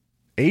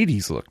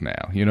 80s look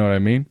now. You know what I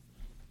mean?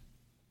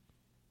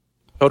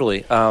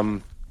 Totally.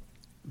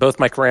 Both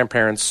my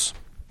grandparents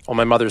on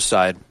my mother's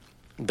side,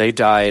 they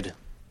died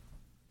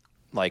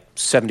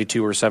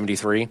 72 or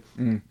 73.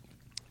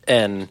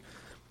 And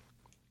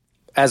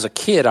as a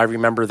kid, I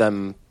remember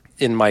them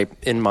in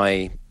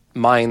my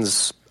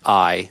mind's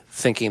eye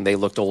thinking they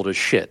looked old as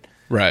shit.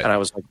 Right. And I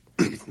was like,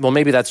 well,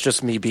 maybe that's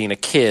just me being a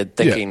kid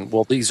thinking,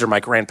 well, these are my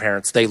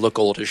grandparents. They look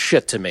old as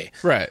shit to me.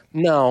 Right.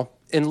 No,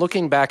 in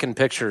looking back in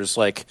pictures,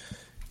 like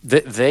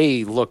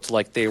they looked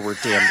like they were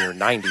damn near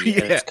 90.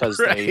 And it's because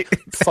they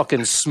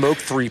fucking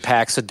smoked 3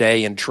 packs a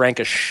day and drank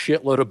a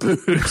shitload of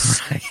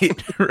booze.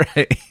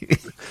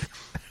 Right.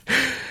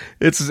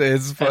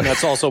 It's fun. And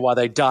that's also why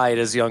they died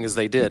as young as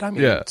they did. I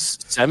mean,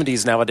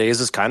 70s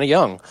nowadays is kind of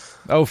young.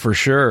 Oh, for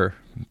sure.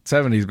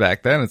 70s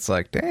back then, it's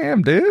like,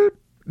 damn, dude.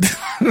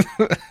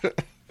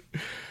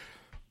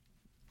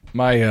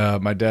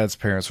 My dad's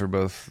parents were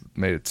both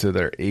made it to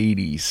their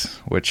 80s,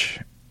 which,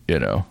 you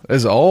know,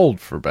 is old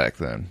for back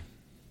then.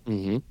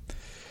 Mm-hmm.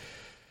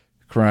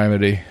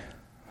 Criminy.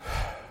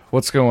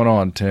 What's going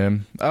on,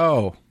 Tim?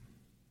 Oh,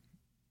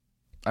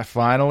 I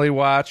finally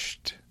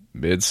watched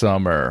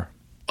Midsommar.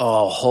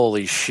 Oh,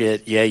 holy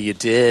shit. Yeah, you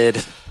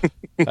did.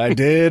 I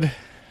did.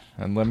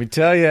 And let me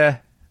tell you,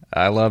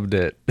 I loved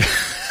it.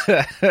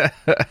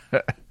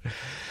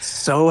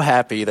 So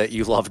happy that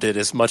you loved it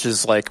as much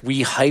as like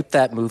we hyped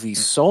that movie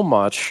so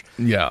much.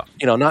 Yeah.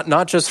 You know,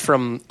 not just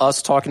from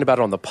us talking about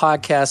it on the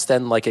podcast,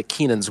 then like at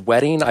Keenan's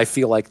wedding, I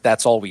feel like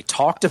that's all we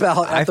talked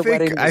about at the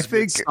wedding. I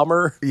think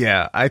Midsommar.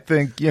 Yeah, I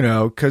think, you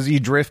know, because you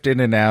drift in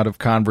and out of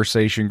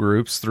conversation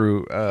groups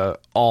through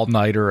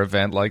all-nighter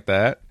event like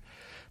that.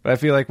 But I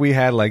feel like we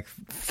had like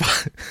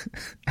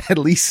at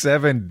least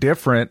 7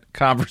 different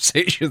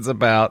conversations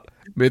about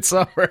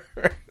Midsommar.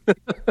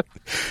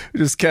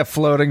 Just kept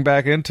floating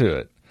back into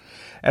it.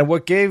 And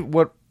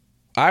what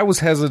I was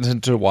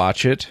hesitant to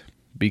watch it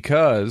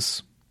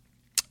because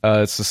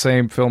it's the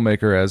same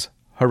filmmaker as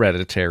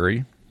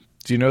Hereditary.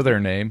 Do you know their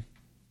name?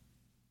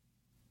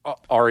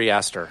 Ari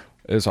Aster.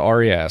 Is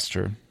Ari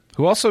Aster,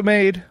 who also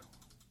made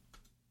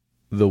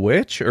The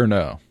Witch, or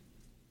no?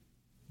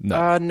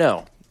 No.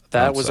 No.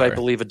 That was, sorry. I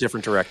believe, a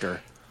different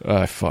director.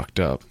 I fucked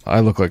up.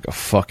 I look like a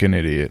fucking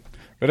idiot.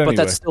 But anyway.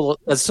 But that's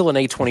still an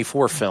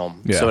A24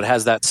 film, so it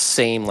has that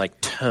same like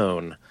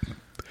tone.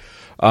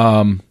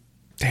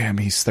 Damn,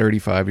 he's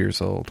 35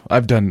 years old.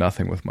 I've done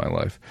nothing with my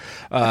life.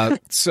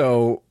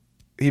 So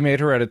he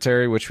made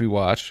Hereditary, which we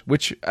watched.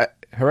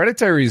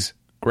 Hereditary's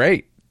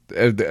great,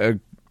 a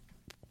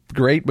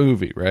great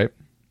movie, right?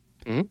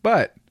 Mm-hmm.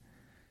 But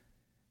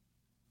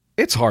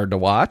it's hard to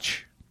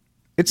watch.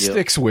 It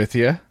sticks with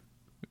you.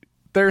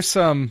 There's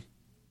some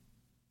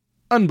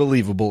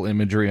unbelievable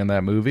imagery in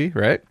that movie,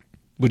 right?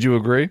 Would you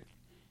agree?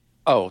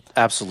 Oh,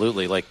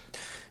 absolutely. Like,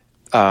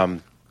 I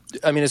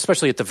mean,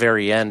 especially at the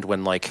very end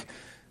when like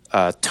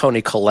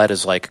Toni Collette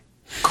is like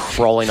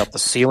crawling up the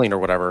ceiling or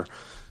whatever,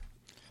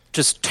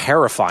 just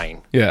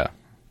terrifying. Yeah,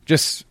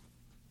 just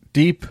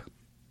deep,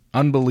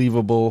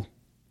 unbelievable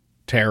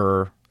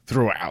terror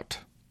throughout.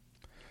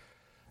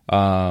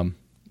 And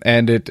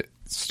it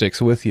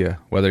sticks with you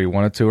whether you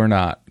want it to or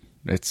not.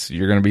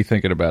 You're going to be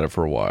thinking about it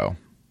for a while.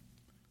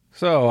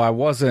 So I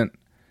was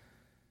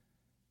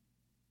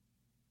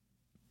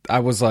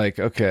like,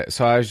 okay.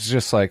 So I was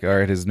just like, all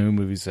right, his new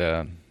movie's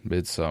out,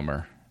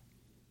 Midsommar.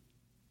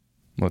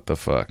 What the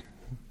fuck?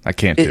 I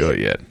can't do it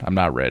yet. I'm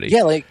not ready.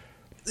 Yeah, like,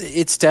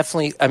 it's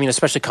definitely, I mean,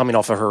 especially coming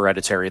off of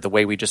Hereditary, the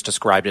way we just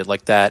described it,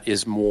 like that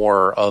is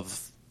more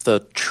of the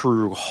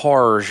true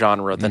horror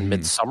genre than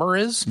Midsommar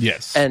is.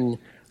 Yes. And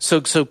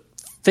so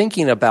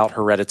thinking about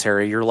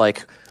Hereditary, you're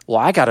like, well,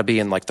 I got to be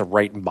in like the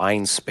right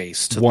mind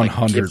space to 100%.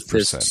 Like, give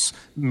this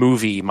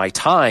movie my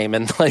time.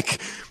 And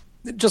like,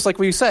 just like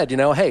we said, you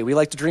know, hey, we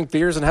like to drink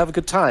beers and have a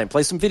good time,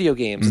 play some video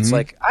games. Mm-hmm. It's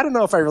like, I don't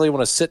know if I really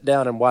want to sit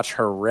down and watch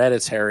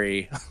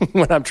Hereditary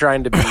when I'm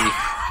trying to be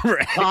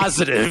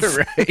positive.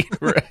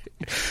 Right.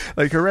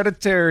 Like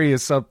Hereditary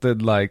is something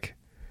like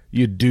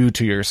you do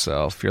to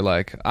yourself. You're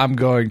like, I'm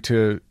going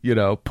to, you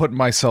know, put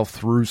myself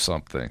through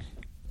something.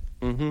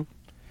 Mm-hmm.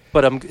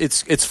 But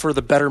it's for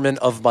the betterment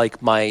of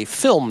like my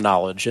film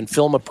knowledge and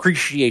film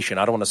appreciation.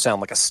 I don't want to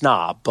sound like a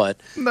snob, but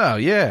no,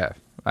 yeah.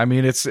 I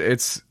mean,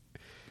 it's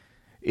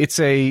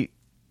a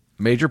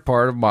major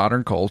part of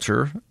modern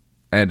culture,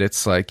 and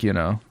it's like, you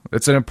know,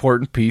 it's an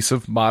important piece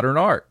of modern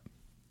art.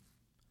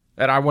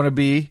 And I want to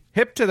be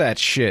hip to that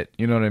shit.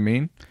 You know what I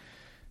mean?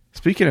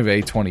 Speaking of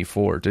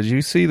A24, did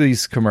you see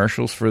these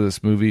commercials for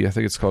this movie? I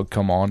think it's called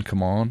Come On,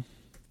 Come On.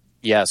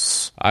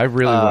 Yes. I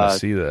really want to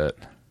see that.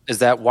 Is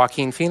that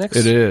Joaquin Phoenix?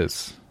 It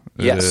is.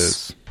 Yes.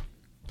 Is.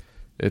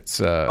 It's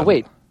But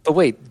wait.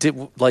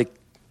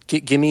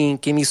 Give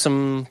me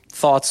some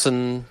thoughts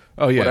and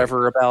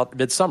whatever about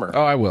Midsommar.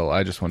 Oh, I will.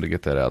 I just wanted to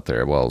get that out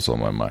there while it was on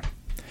my mind.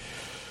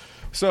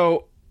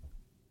 So,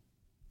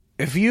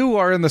 if you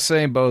are in the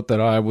same boat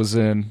that I was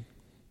in,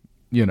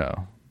 you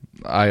know,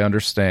 I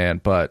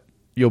understand, but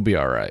you'll be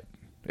all right.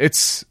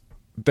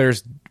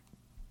 There's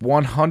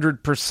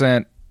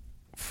 100%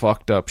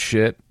 fucked up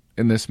shit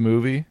in this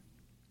movie.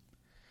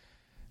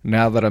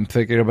 Now that I'm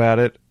thinking about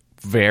it,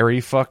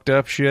 very fucked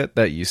up shit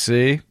that you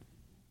see.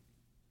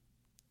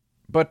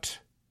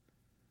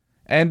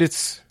 And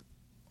it's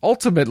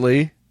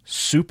ultimately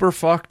super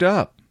fucked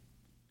up.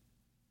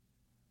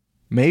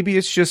 Maybe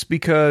it's just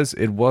because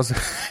it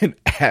wasn't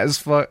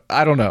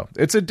I don't know.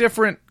 It's a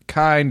different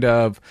kind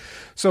of.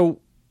 So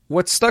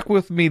what stuck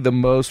with me the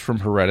most from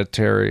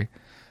Hereditary,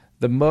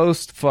 the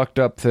most fucked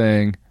up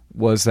thing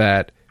was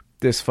that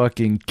this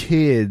fucking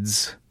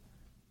kid's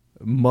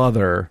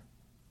mother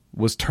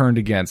was turned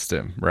against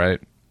him,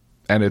 right?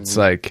 And it's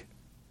like,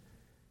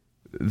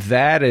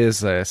 that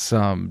is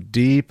some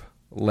deep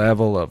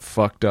level of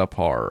fucked up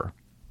horror.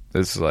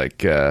 It's like,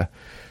 the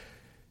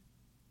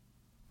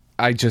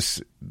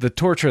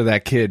torture of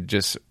that kid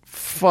just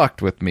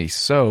fucked with me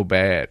so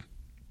bad.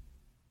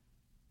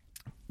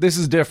 This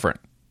is different.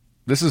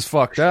 This is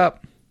fucked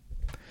up,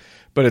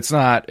 but it's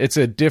not. It's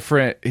a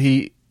different.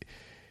 He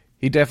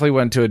definitely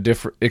went to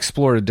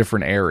explored a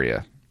different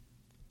area,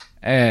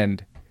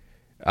 and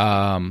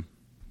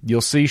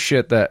you'll see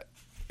shit that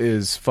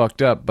is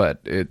fucked up,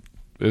 but it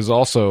is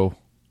also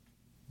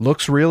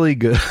looks really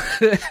good.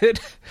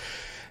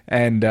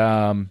 And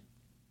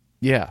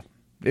yeah,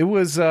 it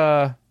was.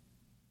 I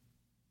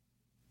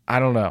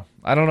don't know.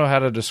 I don't know how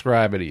to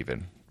describe it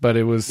even, but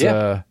it was.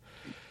 Yeah.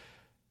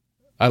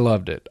 I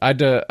loved it. I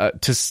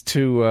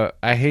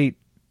hate.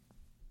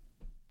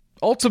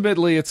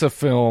 Ultimately, it's a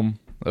film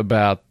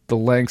about the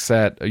lengths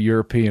that a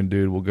European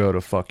dude will go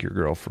to fuck your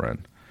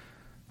girlfriend.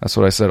 That's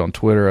what I said on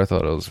Twitter. I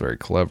thought it was very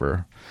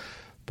clever,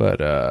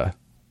 but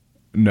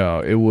no,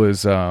 it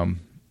was.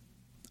 I'm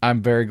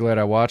very glad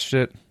I watched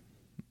it.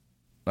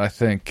 I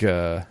think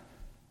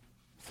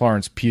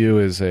Florence Pugh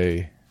is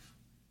a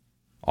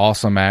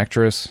awesome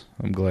actress.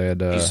 I'm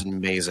glad. She's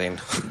amazing.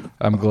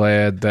 I'm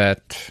glad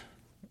that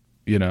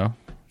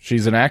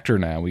she's an actor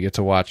now. We get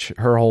to watch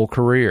her whole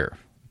career.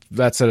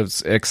 That's an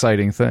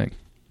exciting thing.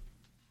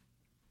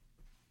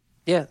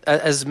 Yeah,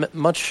 as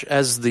much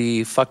as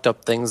the fucked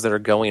up things that are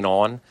going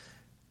on,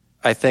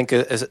 I think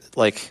by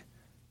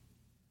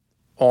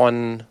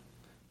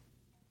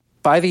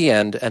the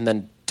end, and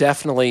then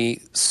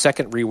definitely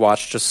second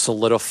rewatch just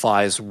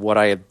solidifies what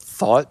I had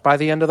thought by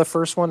the end of the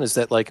first one, is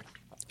that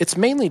it's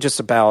mainly just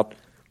about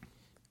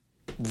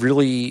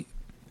really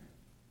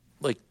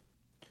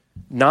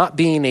not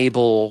being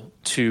able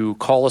to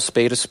call a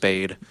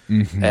spade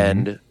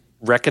and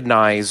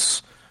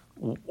recognize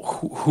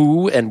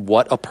who and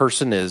what a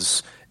person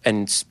is,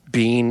 and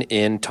being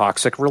in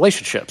toxic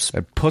relationships.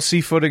 And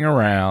pussyfooting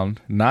around,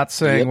 not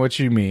saying what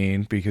you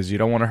mean because you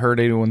don't want to hurt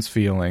anyone's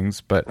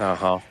feelings, but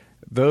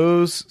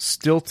those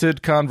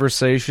stilted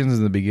conversations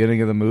in the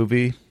beginning of the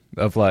movie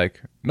of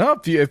no,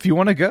 if you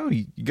want to go,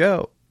 you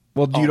go.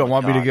 Well, you don't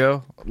want me to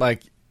go?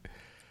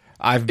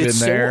 I've been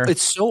there.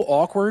 It's so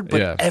awkward,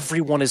 but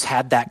everyone has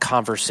had that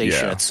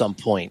conversation at some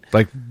point.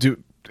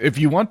 If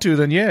you want to,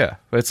 then yeah.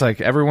 It's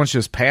everyone's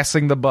just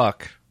passing the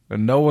buck,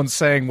 and no one's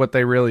saying what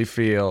they really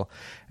feel,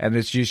 and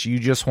it's just you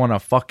just want to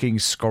fucking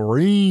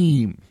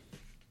scream.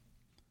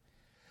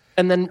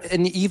 And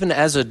even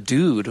as a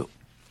dude,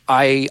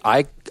 I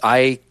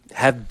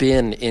have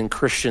been in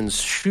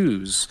Christian's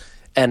shoes,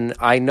 and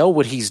I know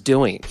what he's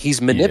doing.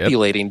 He's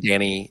manipulating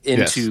Danny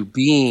into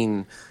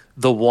being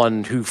the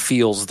one who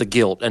feels the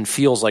guilt and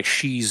feels like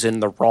she's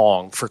in the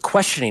wrong for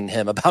questioning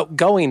him about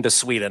going to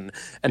Sweden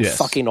and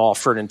fucking off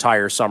for an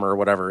entire summer or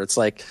whatever. It's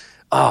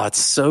it's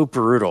so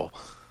brutal.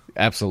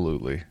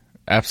 Absolutely.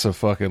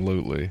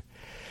 Abso-fucking-lutely.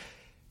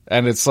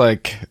 And it's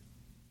okay,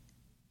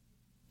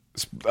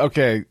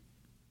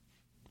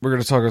 we're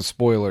going to talk about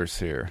spoilers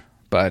here,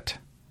 but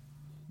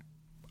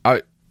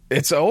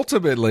it's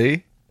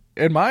ultimately,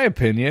 in my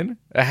opinion,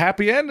 a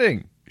happy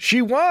ending.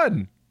 She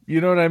won. You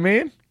know what I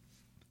mean?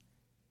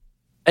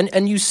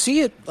 And you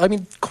see it,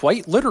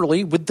 quite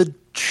literally, with the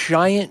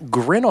giant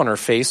grin on her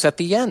face at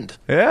the end.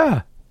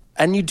 Yeah.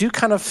 And you do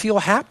kind of feel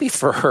happy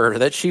for her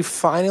that she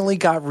finally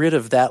got rid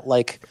of that,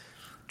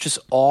 just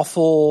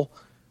awful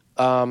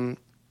time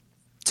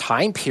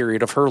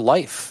period of her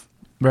life.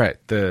 Right.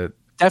 Hell,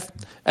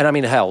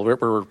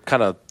 we're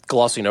kind of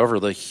glossing over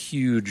the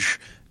huge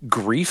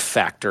grief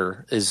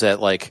factor is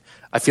that,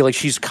 I feel like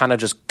she's kind of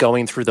just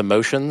going through the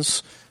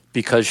motions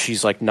because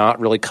she's, not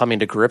really coming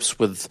to grips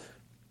with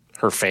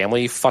her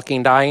family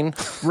fucking dying.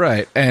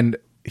 Right. And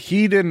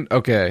he didn't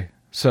want to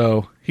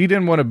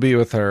be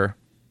with her,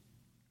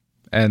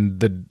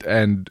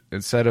 and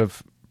instead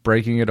of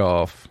breaking it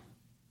off,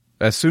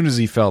 as soon as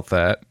he felt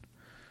that,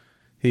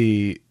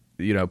 he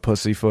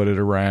pussyfooted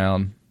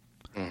around.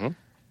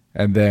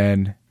 And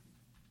then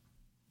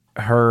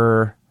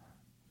her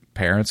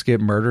parents get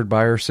murdered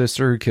by her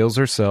sister, who kills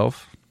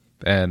herself,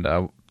 and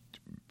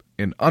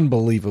in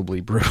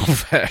unbelievably brutal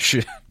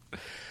fashion.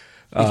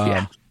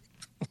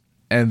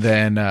 And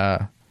then,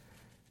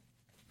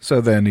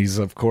 so then he's,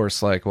 of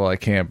course, well, I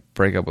can't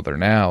break up with her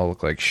now. I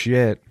look like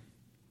shit.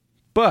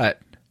 But,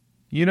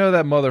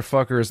 that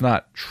motherfucker is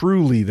not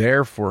truly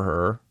there for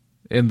her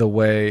in the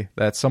way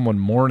that someone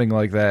mourning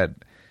like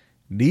that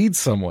needs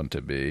someone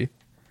to be.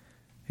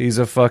 He's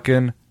a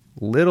fucking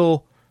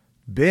little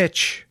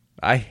bitch.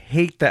 I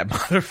hate that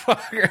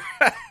motherfucker.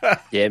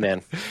 Yeah,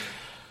 man.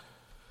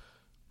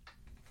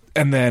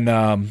 And then,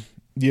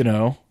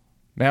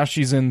 now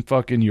she's in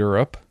fucking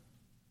Europe.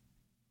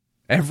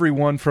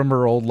 Everyone from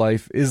her old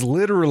life is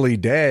literally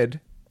dead.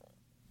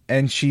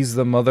 and she's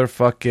the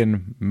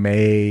motherfucking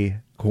May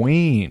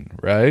Queen,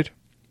 right?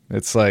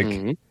 It's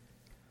like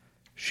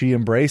she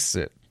embraced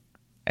it.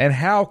 And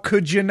how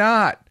could you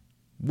not?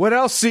 What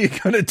else are you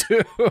gonna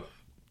do?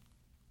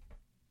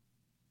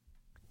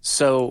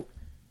 So,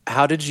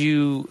 how did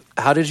you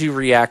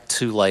react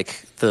to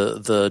like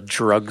the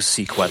drug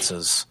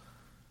sequences?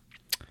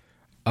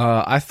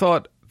 I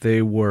thought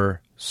they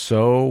were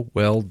so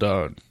well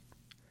done,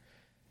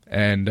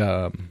 and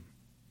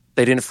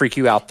they didn't freak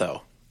you out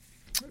though.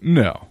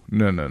 No.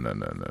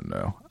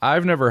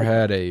 I've never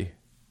had a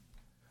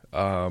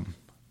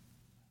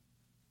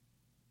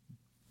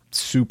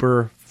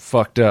super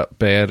fucked up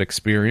bad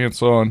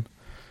experience on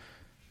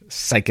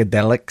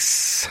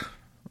psychedelics.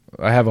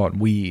 I have on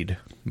weed,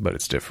 but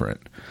it's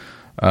different.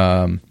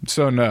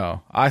 So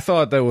no, I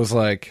thought it was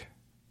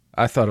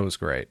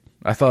great.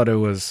 I thought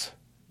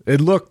it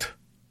looked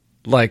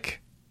like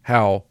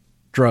how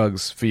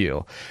drugs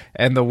feel.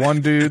 And the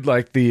one dude,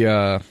 like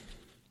the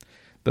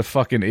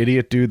fucking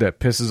idiot dude that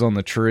pisses on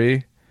the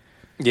tree.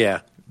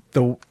 Yeah.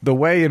 The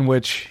way in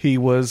which he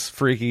was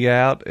freaking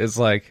out is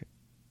like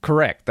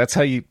correct. That's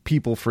how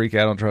people freak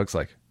out on drugs.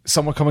 Like,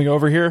 someone coming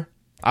over here?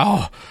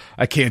 Oh,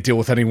 I can't deal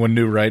with anyone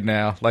new right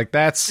now. Like,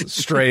 that's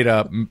straight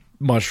up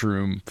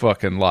mushroom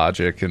fucking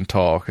logic and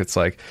talk. It's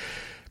like,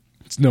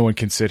 no one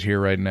can sit here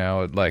right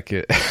now. Like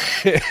it.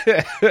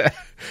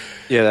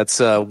 Yeah, that's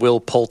Will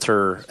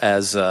Poulter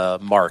as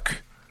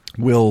Mark.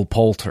 Will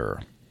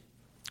Poulter.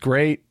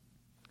 Great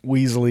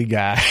Weasley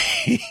guy.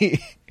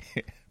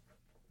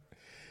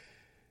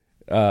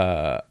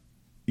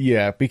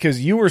 Yeah,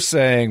 because you were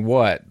saying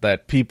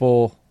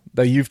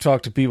that you've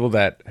talked to people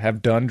that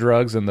have done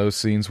drugs and those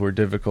scenes were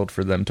difficult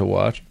for them to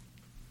watch?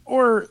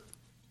 Or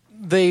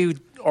they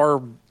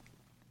are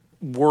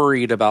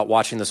worried about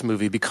watching this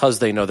movie because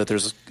they know that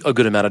there's a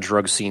good amount of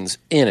drug scenes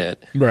in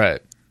it.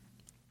 Right.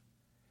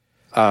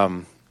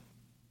 So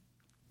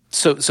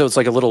it's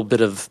like a little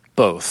bit of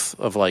both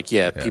of like,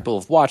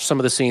 people have watched some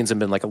of the scenes and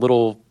been like a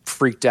little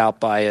freaked out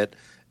by it,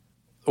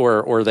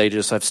 or they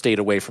just have stayed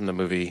away from the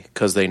movie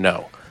because they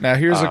know. Now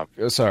here's a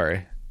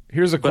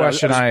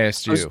question I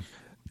asked you.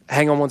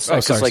 Hang on one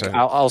second, because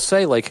I'll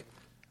say like,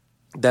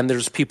 then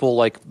there's people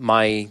like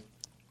my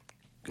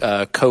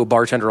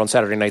co-bartender on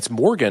Saturday nights,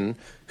 Morgan,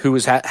 who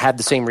has had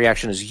the same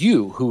reaction as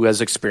you, who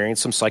has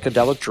experienced some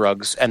psychedelic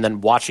drugs, and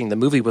then watching the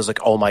movie was like,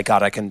 oh my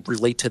God, I can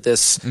relate to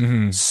this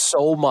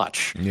so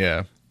much.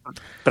 Yeah.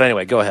 But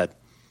anyway, go ahead.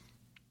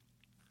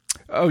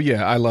 Oh,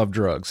 yeah, I love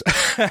drugs.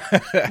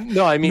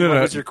 No, I mean, what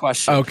was your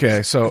question?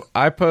 Okay, so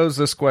I pose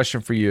this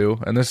question for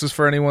you, and this is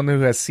for anyone who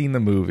has seen the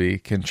movie,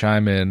 can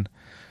chime in.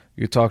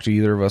 You talk to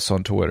either of us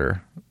on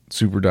Twitter,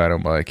 Super Dino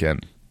Mike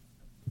and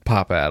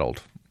Pop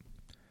Addled.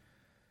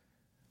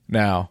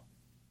 Now,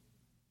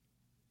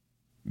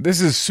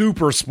 this is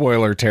super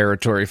spoiler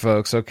territory,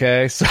 folks,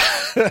 okay? So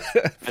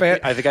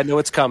I think I know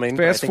what's coming.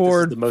 Fast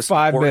forward the most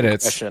 5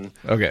 minutes. Question.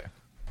 Okay.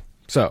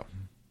 So,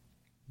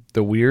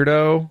 the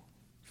weirdo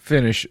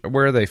Finnish...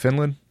 Where are they?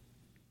 Finland?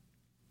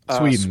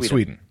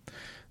 Sweden.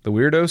 The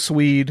weirdo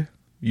Swede,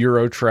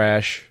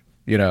 Eurotrash,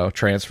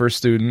 transfer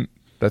student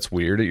that's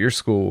weird at your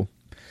school,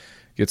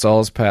 gets all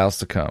his pals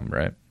to come,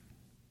 right?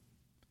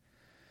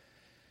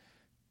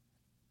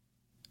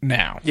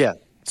 Now. Yeah.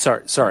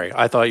 Sorry.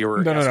 I thought you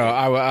were... No.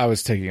 I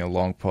was taking a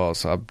long pause.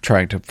 So I'm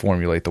trying to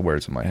formulate the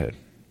words in my head.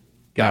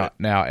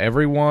 Now,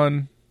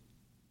 everyone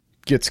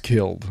gets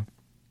killed.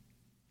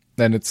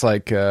 And it's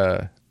like...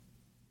 to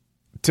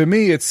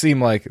me, it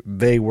seemed like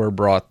they were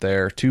brought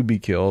there to be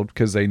killed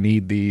because they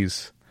need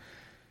these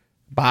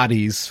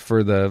bodies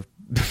for to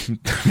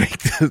make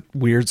the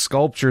weird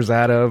sculptures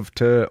out of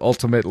to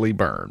ultimately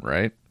burn,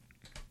 right?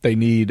 They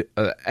need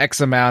X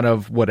amount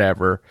of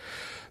whatever.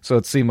 So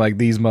it seemed like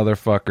these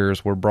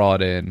motherfuckers were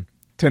brought in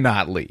to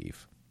not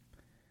leave.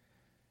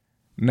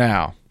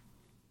 Now,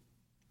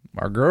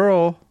 our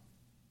girl,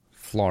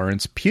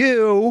 Florence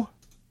Pugh,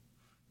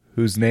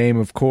 whose name,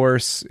 of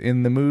course,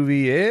 in the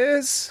movie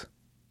is...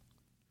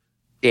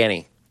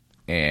 Annie.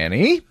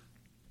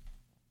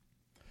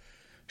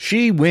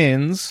 She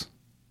wins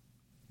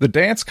the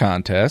dance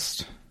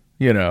contest,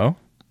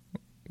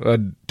 a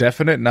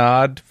definite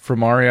nod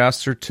from Ari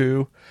Aster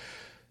to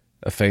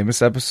a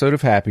famous episode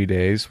of Happy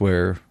Days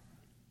where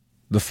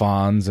the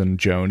Fonz and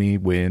Joni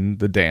win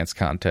the dance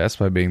contest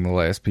by being the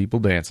last people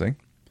dancing.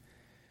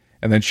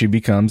 And then she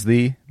becomes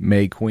the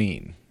May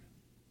Queen,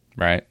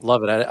 right?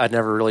 Love it. I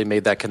never really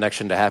made that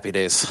connection to Happy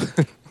Days.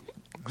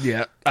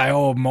 Yeah,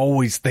 I'm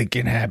always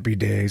thinking Happy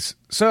Days.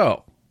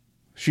 So,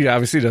 she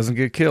obviously doesn't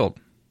get killed.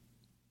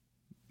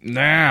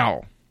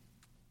 Now,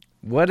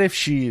 what if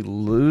she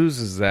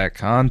loses that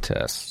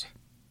contest?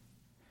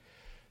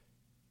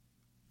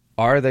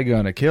 Are they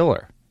going to kill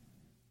her?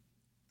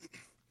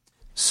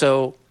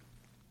 So,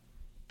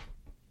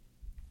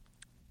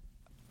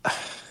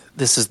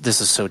 this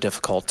is so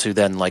difficult to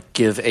then like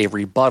give a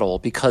rebuttal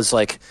because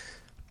like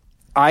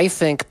I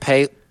think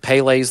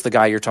Pele's the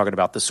guy you're talking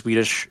about, the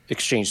Swedish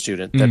exchange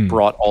student that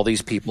brought all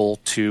these people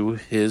to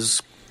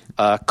his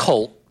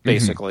cult,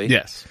 basically.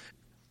 Yes.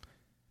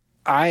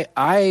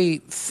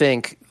 I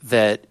think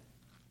that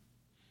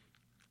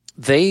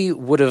they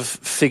would have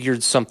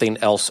figured something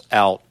else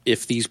out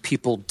if these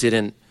people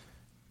didn't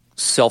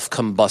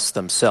self-combust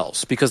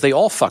themselves, because they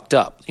all fucked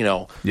up.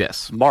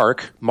 Yes.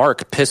 Mark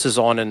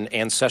pisses on an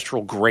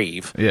ancestral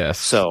grave. Yes.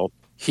 So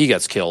he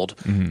gets killed.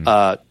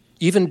 Mm-hmm.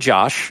 Even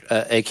Josh,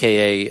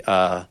 aka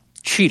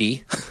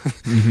Cheaty,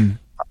 mm-hmm.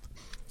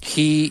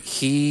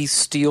 he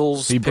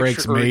steals. He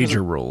breaks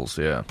major rules.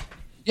 Yeah.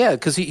 Yeah,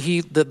 because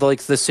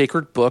the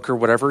sacred book or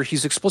whatever,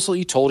 he's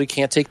explicitly told he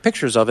can't take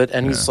pictures of it,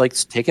 and he's like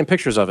taking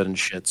pictures of it and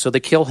shit. So they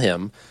kill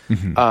him.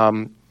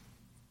 Mm-hmm.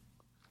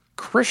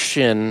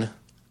 Christian,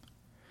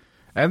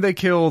 and they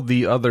kill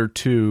the other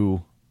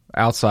two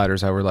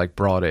outsiders that were like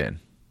brought in,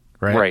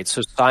 right? Right.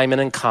 So Simon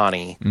and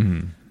Connie,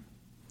 mm-hmm.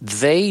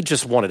 they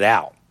just wanted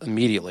out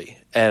immediately,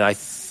 and I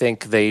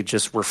think they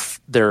just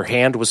their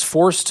hand was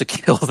forced to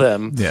kill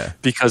them. Yeah.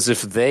 Because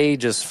if they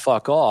just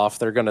fuck off,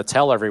 they're going to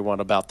tell everyone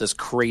about this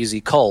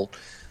crazy cult.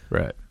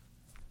 Right.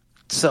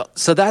 So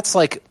that's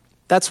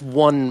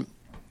one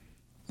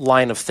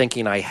line of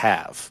thinking I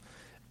have,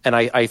 and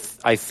I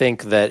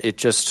think that it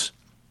just,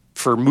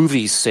 for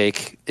movie's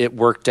sake, it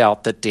worked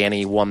out that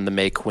Danny won the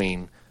May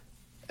Queen,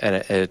 and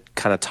it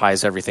kind of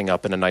ties everything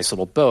up in a nice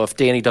little bow. If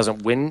Danny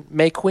doesn't win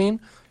May Queen,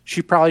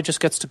 she probably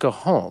just gets to go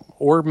home.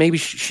 Or maybe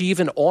she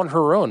even on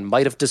her own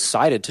might have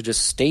decided to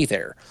just stay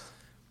there.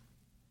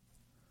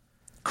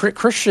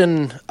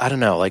 Christian, I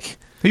don't know, like...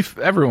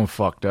 everyone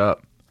fucked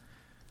up.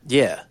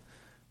 Yeah.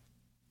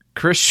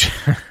 Christian...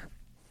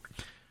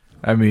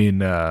 I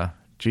mean,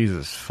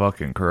 Jesus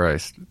fucking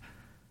Christ.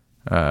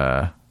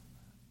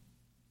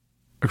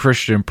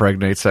 Christian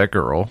impregnates that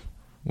girl,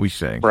 we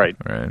think. Right.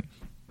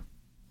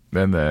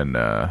 And then...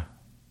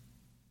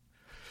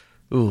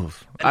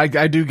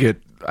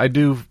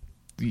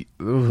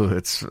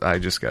 I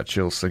just got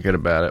chills thinking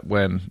about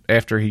it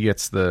after he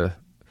gets the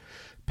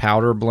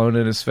powder blown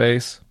in his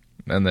face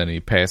and then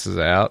he passes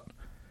out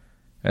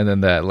and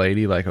then that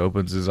lady like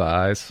opens his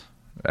eyes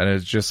and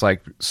it's just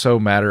like so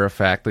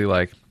matter-of-factly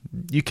like,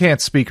 you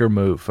can't speak or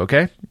move,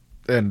 okay?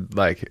 And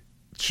like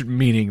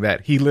meaning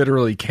that he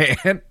literally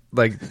can't.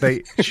 Like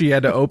she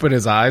had to open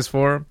his eyes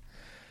for him.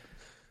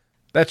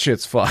 That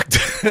shit's fucked.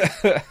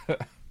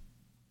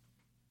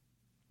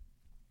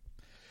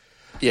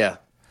 Yeah.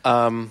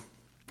 I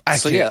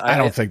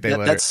don't think they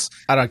let her.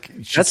 I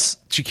don't.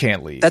 She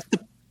can't leave.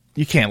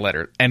 You can't let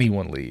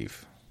anyone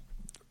leave.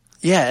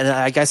 Yeah, and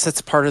I guess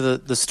that's part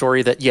of the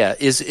story that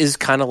is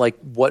kind of like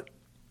what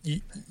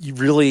you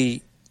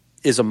really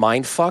is a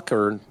mind fuck,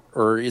 or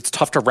it's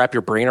tough to wrap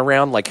your brain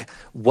around, like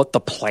what the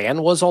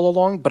plan was all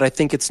along. But I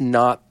think it's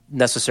not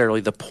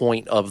necessarily the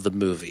point of the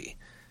movie.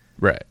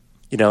 Right.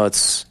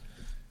 It's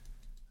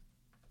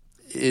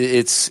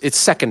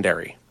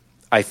secondary,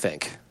 I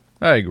think.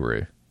 I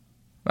agree.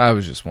 I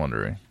was just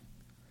wondering.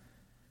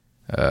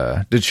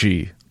 Did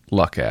she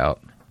luck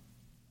out?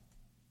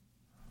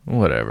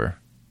 Whatever.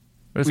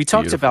 We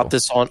talked about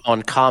this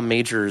on Com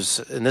Majors,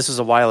 and this is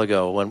a while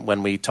ago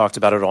when we talked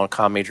about it on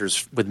Com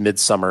Majors with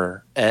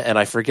Midsommar, and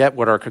I forget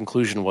what our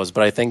conclusion was,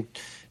 but I think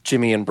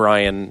Jimmy and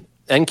Brian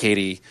and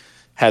Katie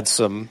had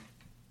some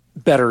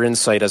better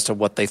insight as to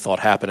what they thought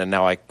happened, and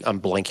now I'm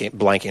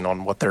blanking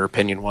on what their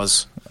opinion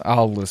was.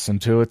 I'll listen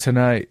to it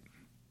tonight.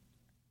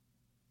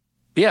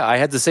 Yeah, I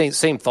had the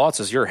same thoughts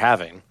as you're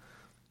having.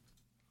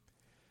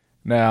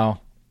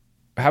 Now,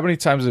 how many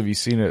times have you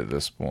seen it at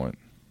this point?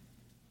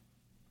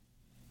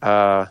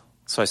 So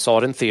I saw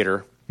it in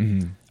theater.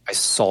 Mm-hmm. I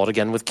saw it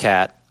again with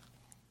Kat.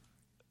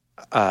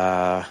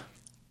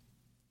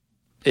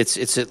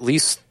 It's at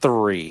least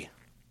 3.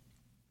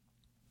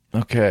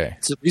 Okay.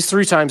 It's at least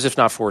 3 times, if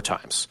not 4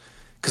 times.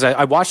 Because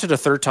I watched it a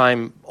third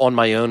time on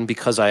my own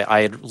because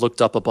I had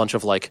looked up a bunch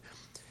of like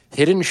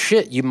hidden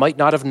shit you might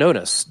not have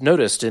noticed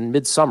in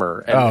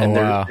Midsommar,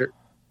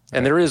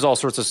 and there is all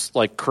sorts of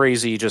like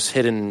crazy just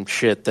hidden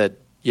shit that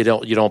you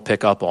don't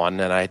pick up on,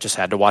 and I just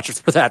had to watch it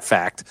for that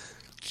fact.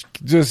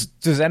 Does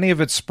any of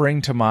it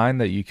spring to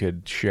mind that you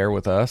could share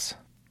with us?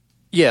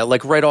 Yeah,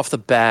 like right off the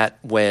bat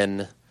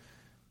when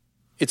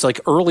it's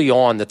like early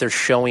on that they're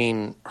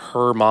showing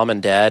her mom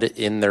and dad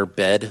in their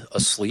bed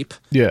asleep.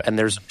 Yeah. And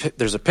there's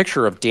a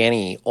picture of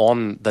Danny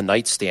on the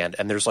nightstand,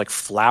 and there's like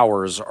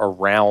flowers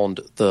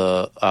around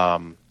the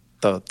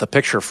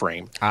picture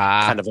frame,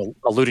 kind of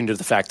alluding to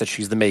the fact that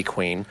she's the May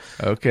Queen.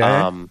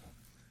 Okay.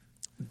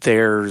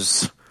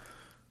 There's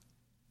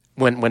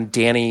when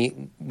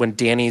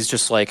Danny's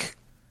just like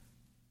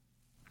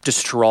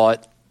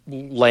distraught,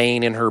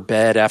 laying in her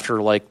bed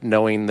after like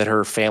knowing that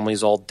her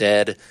family's all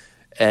dead,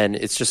 and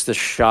it's just this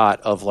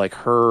shot of like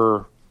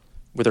her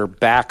with her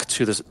back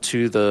to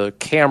the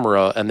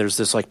camera, and there's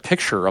this like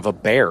picture of a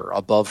bear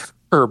above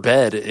her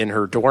bed in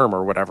her dorm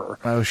or whatever.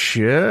 Oh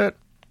shit.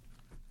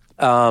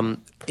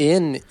 In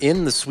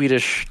the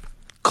Swedish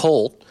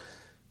cult,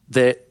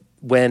 that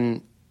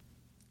when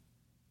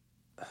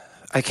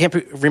I can't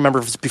remember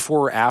if it's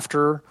before or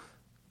after.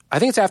 I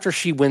think it's after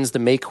she wins the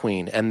May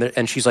Queen,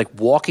 and she's like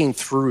walking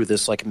through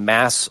this like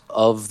mass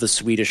of the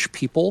Swedish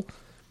people,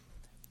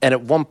 and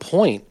at one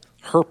point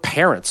her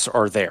parents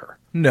are there.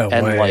 No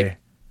and way. Like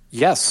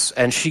Yes,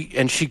 and she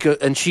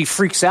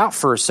freaks out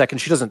for a second.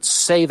 She doesn't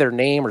say their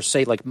name or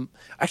say like.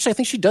 Actually, I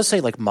think she does say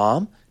like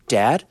mom,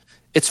 dad.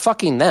 It's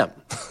fucking them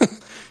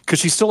because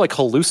she's still like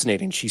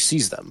hallucinating. She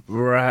sees them.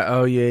 Right.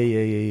 Oh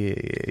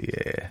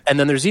yeah. And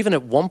then there's even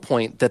at one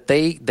point that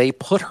they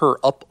put her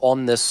up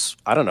on this,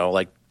 I don't know,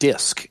 like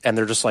disc, and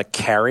they're just like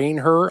carrying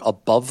her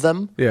above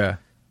them. Yeah.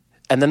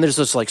 And then there's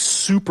this like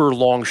super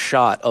long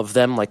shot of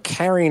them like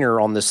carrying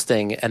her on this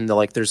thing, and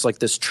there's like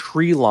this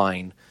tree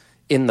line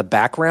in the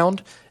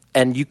background.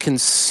 And you can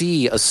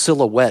see a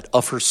silhouette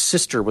of her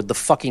sister with the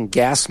fucking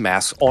gas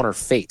mask on her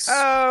face.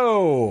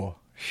 Oh,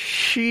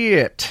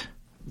 shit.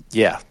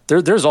 Yeah,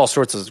 there's all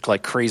sorts of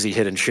like crazy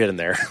hidden shit in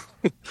there.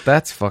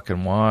 That's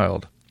fucking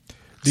wild.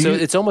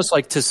 It's almost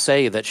like to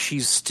say that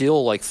she's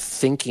still like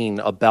thinking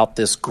about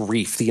this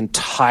grief the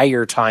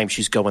entire time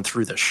she's going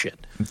through this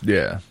shit.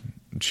 Yeah,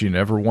 she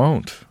never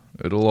won't.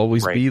 It'll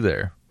always be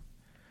there.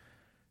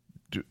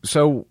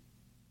 So...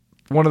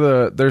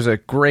 there's a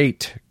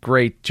great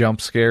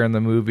jump scare in the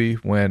movie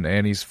when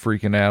Annie's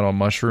freaking out on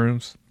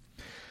mushrooms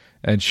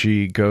and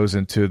she goes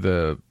into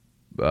the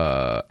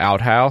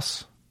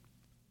outhouse.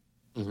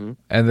 Mm-hmm.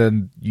 And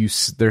then you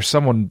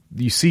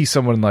see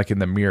someone like in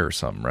the mirror or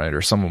something, right?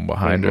 Or someone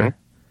behind her.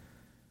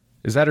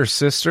 Is that her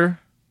sister?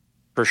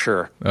 For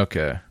sure.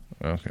 Okay.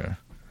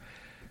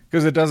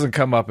 Because it doesn't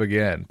come up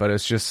again, but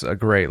it's just a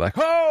great like,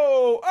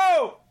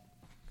 oh,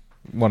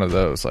 one of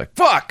those like,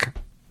 fuck.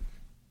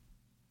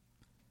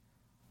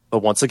 But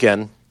once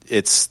again,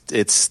 it's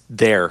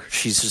there.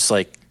 She's just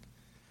like,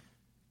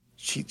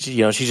 she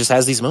just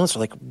has these moments where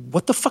like,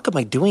 what the fuck am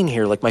I doing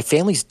here? Like, my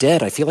family's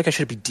dead. I feel like I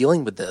should be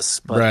dealing with this,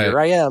 but here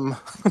I am.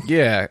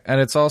 Yeah, and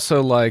it's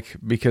also like,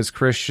 because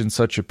Christian's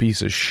such a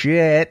piece of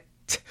shit,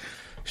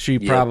 she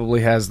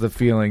probably has the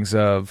feelings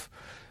of,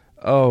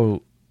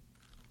 oh,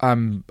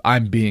 I'm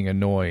being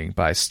annoying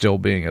by still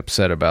being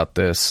upset about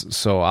this,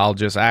 so I'll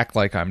just act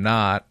like I'm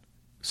not.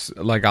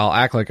 Like, I'll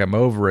act like I'm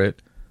over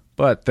it.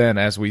 But then,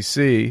 as we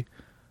see,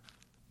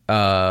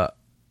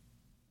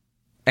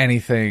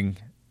 anything,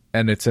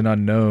 and it's an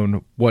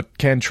unknown what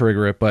can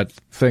trigger it, but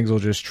things will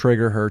just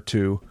trigger her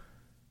to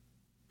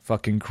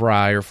fucking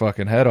cry or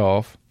fucking head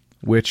off,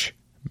 which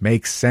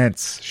makes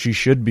sense. She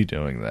should be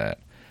doing that.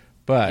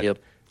 But,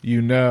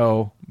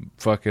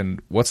 fucking,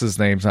 what's his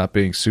name's not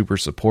being super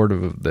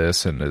supportive of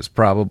this and is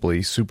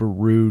probably super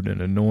rude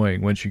and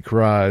annoying when she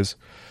cries.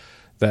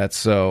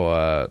 That's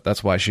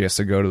why she has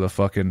to go to the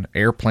fucking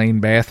airplane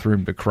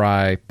bathroom to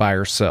cry by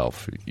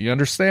herself. You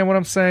understand what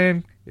I'm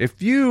saying?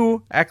 If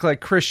you act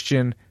like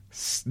Christian,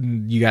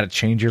 you got to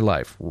change your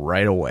life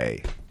right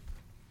away.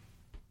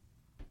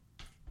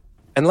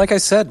 And like I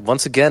said,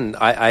 once again,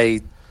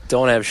 I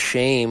don't have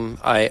shame.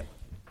 I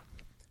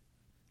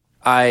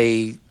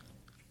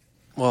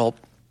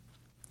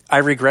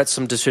regret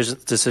some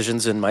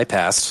decisions in my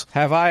past.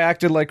 Have I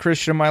acted like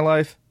Christian in my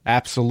life?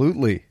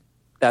 Absolutely.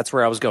 That's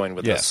where I was going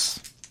with this.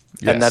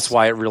 Yes. And that's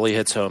why it really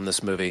hits home,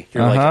 this movie.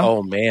 You're like,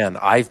 oh man,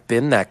 I've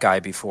been that guy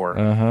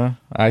before.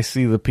 I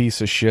see the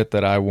piece of shit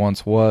that I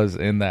once was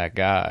in that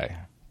guy.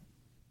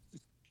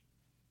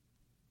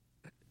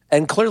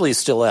 And clearly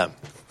still am.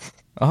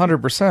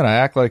 100%. I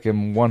act like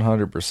him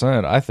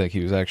 100%. I think he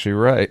was actually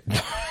right.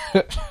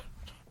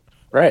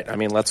 Right. I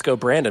mean, let's go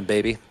Brandon,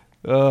 baby.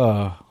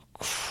 Oh,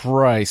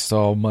 Christ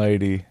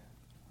almighty.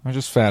 I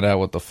just found out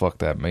what the fuck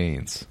that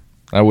means.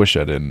 I wish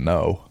I didn't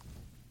know.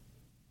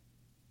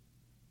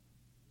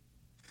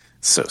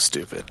 So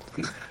stupid.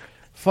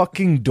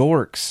 Fucking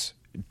dorks.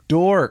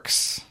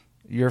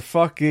 You're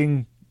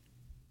fucking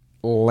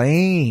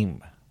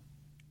lame.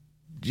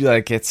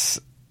 Like, it's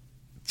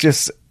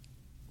just,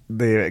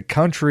 the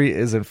country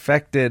is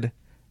infected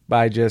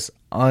by just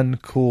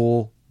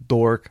uncool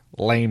dork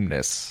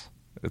lameness.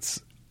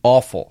 It's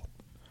awful.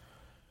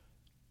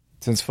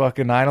 Since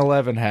fucking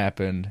 9/11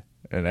 happened,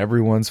 and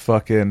everyone's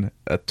fucking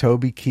a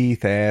Toby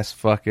Keith ass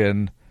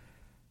fucking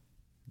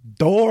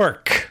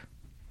dork.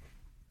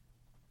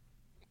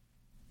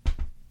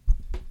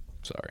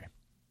 Sorry.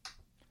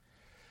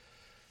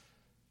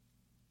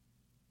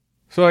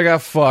 So I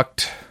got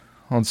fucked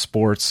on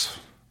sports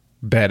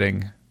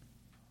betting.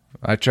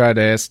 I tried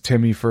to ask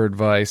Timmy for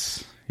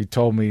advice. He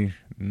told me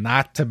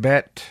not to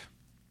bet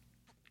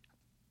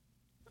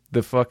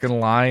the fucking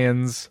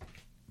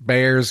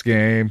Lions-Bears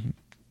game.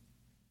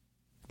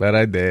 But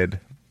I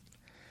did.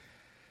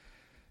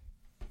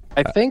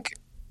 I think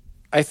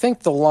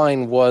the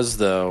line was,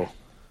 though,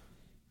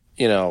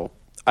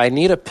 I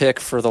need a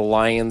pick for the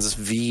Lions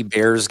v.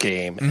 Bears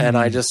game. Mm-hmm. And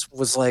I just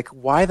was like,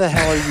 why the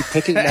hell are you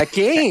picking that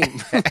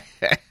game?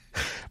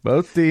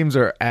 Both teams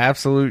are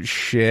absolute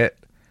shit.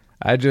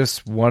 I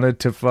just wanted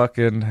to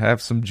fucking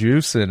have some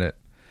juice in it.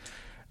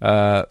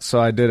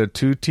 So I did a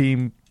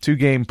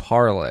two-game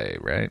parlay,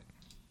 right?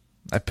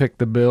 I picked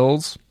the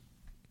Bills,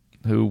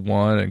 who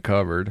won and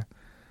covered.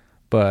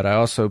 But I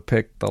also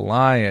picked the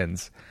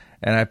Lions.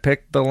 And I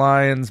picked the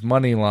Lions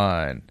money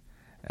line.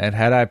 And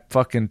had I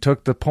fucking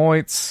took the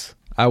points,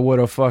 I would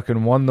have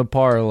fucking won the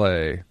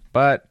parlay.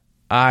 But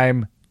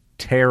I'm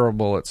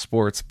terrible at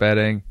sports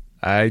betting.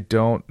 I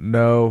don't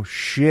know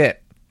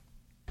shit.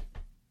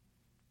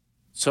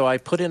 So I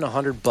put in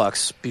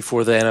 $100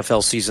 before the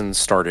NFL season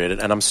started,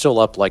 and I'm still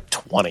up like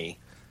 20.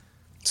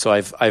 So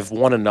I've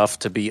won enough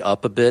to be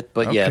up a bit,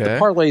 but yeah, the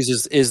parlays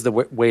is the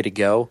way to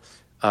go.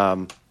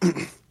 I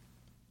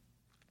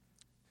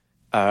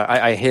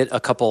hit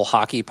a couple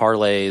hockey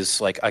parlays,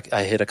 like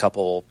I hit a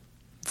couple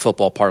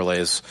football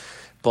parlays,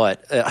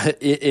 but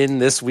in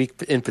this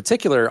week in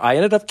particular, I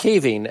ended up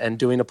caving and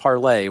doing a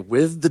parlay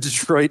with the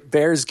Detroit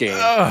Bears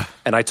game,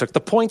 and I took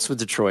the points with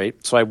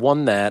Detroit, so I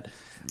won that.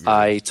 Yeah.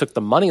 I took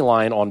the money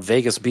line on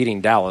Vegas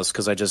beating Dallas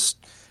because I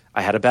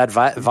had a bad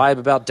vibe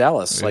about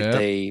Dallas, like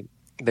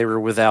They were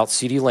without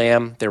CeeDee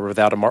Lamb. They were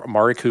without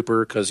Amari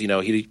Cooper because,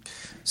 he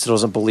still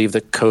doesn't believe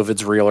that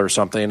COVID's real or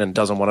something and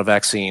doesn't want a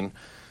vaccine.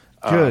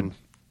 Good.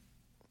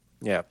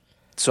 Yeah.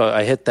 So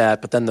I hit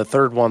that. But then the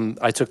third one,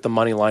 I took the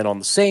money line on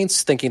the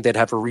Saints thinking they'd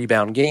have a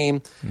rebound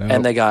game. Nope.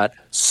 And they got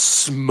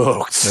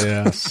smoked.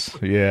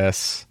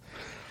 Yes.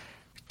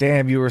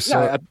 Damn, you were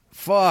so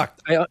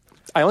fucked.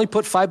 I only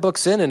put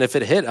 $5 in, and if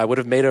it hit, I would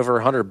have made over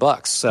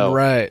 $100. So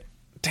right.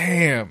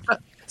 Damn.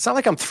 It's not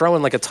like I'm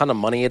throwing like a ton of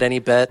money at any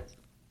bet.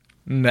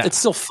 No. It's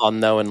still fun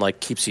though, and like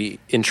keeps you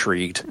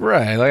intrigued.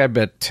 Right. Like I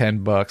bet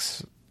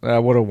 $10. I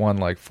would have won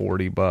like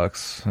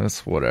 $40.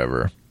 That's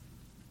whatever.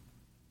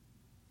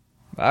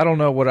 I don't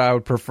know what I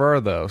would prefer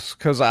though,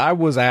 because I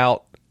was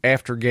out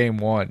after game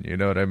 1. You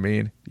know what I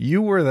mean?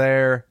 You were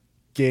there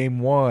game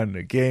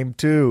 1, game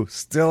 2,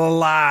 still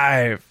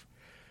alive.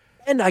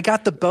 And I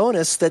got the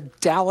bonus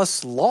that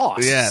Dallas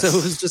lost. Yes. So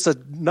it was just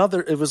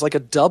it was like a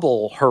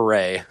double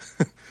hooray.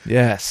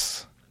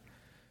 Yes.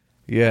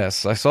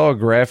 Yes, I saw a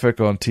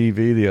graphic on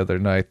TV the other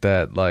night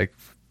that like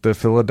the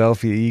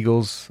Philadelphia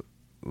Eagles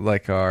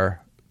like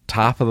are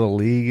top of the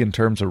league in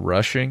terms of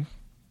rushing.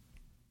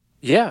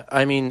 Yeah,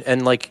 I mean,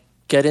 and like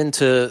get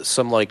into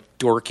some like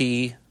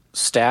dorky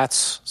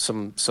stats,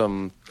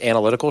 some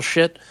analytical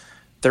shit.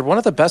 They're one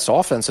of the best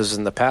offenses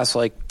in the past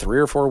like 3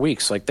 or 4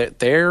 weeks. Like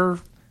they're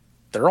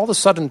all of a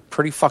sudden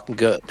pretty fucking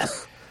good.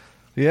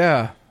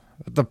 Yeah,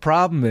 the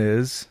problem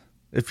is,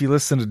 if you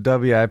listen to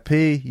WIP,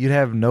 you'd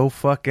have no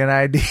fucking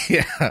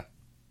idea.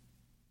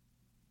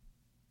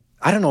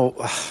 I don't know.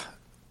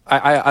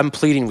 I'm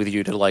pleading with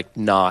you to like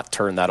not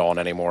turn that on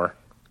anymore.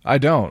 I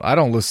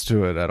don't listen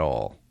to it at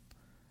all.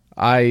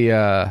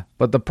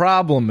 But the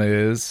problem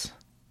is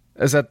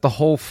that the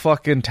whole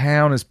fucking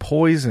town is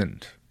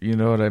poisoned. You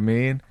know what I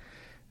mean?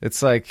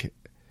 It's like,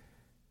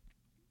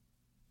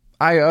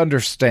 I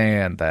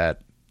understand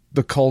that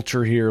the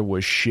culture here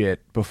was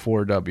shit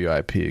before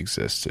WIP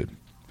existed.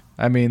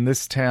 I mean,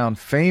 this town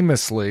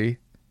famously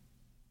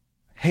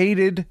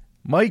hated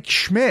Mike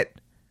Schmidt,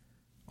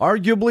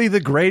 arguably the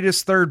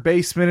greatest third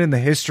baseman in the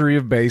history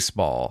of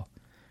baseball,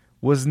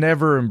 was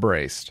never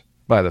embraced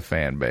by the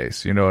fan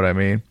base. You know what I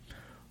mean?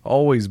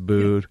 Always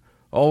booed.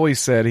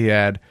 Always said he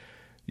had,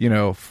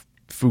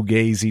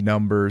 fugazi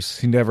numbers.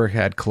 He never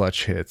had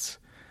clutch hits.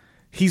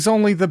 He's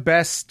only the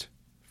best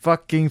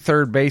fucking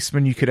third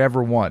baseman you could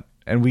ever want.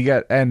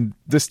 And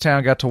this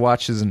town got to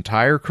watch his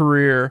entire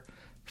career,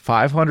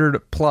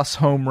 500 plus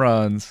home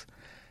runs,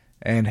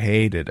 and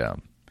hated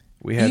him.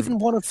 He even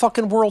won a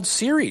fucking World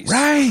Series.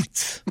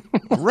 Right.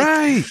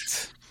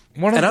 Right.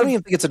 I don't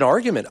even think it's an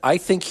argument. I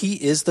think he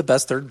is the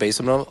best third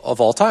baseman of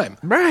all time.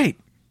 Right.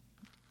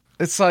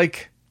 It's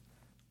like,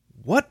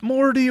 what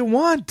more do you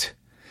want?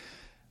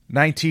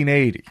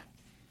 1980.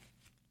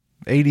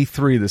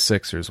 83, the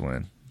Sixers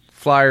win.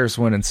 Flyers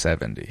win in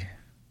 70.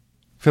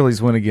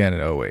 Phillies win again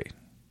in 08.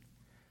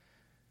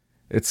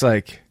 It's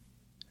like,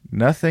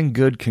 nothing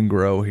good can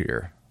grow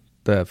here.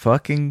 The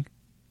fucking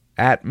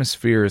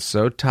atmosphere is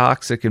so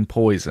toxic and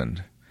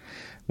poisoned.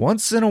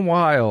 Once in a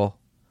while,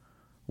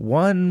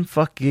 one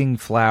fucking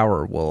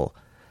flower will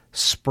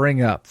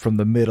spring up from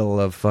the middle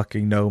of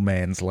fucking no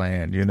man's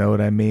land. You know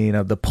what I mean?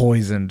 Of the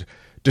poisoned,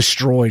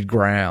 destroyed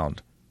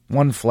ground.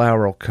 One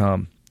flower will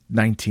come,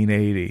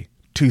 1980,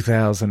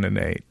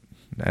 2008,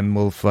 and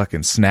we'll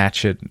fucking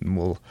snatch it and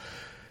we'll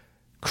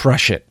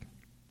crush it.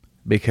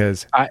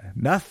 Because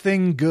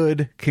nothing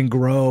good can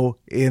grow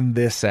in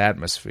this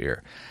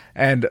atmosphere.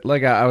 And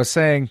like I was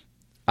saying,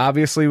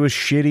 obviously it was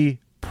shitty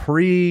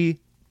pre-WIP,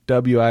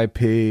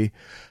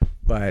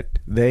 but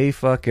they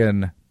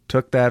fucking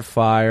took that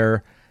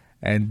fire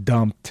and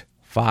dumped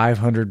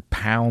 500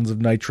 pounds of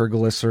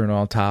nitroglycerin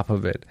on top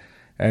of it.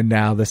 And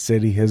now the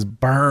city has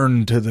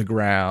burned to the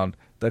ground.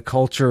 The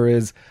culture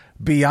is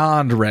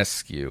beyond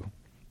rescue.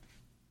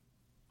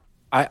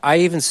 I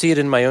even see it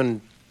in my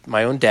own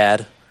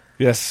dad.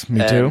 Yes,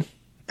 me too.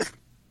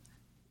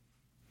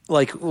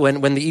 Like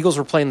when the Eagles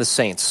were playing the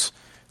Saints,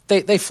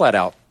 they flat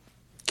out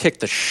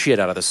kicked the shit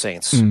out of the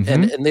Saints.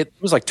 Mm-hmm. And it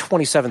was like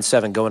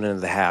 27-7 going into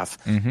the half.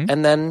 Mm-hmm.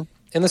 And then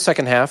in the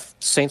second half,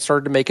 Saints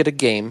started to make it a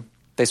game.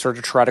 They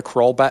started to try to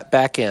crawl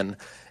back in.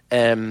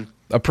 And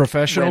a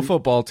professional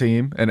football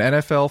team, an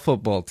NFL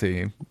football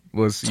team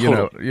was, you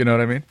know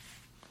what I mean?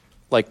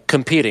 Like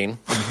competing.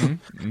 Mm-hmm.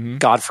 Mm-hmm.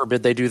 God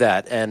forbid they do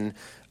that. And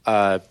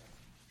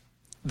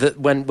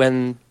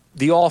when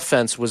the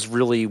offense was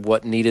really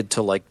what needed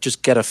to like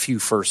just get a few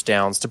first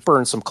downs to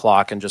burn some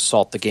clock and just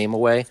salt the game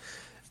away.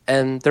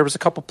 and there was a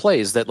couple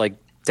plays that like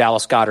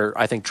Dallas Goedert,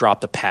 I think,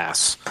 dropped a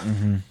pass.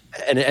 Mm-hmm.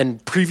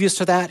 And previous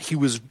to that, he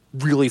was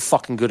really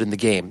fucking good in the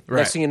game. Right.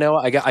 Next thing you know,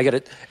 I got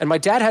it. And my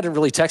dad hadn't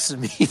really texted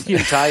me the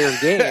entire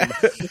game.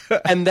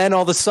 And then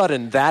all of a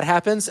sudden that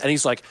happens, and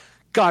he's like,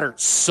 Goddard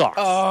sucks.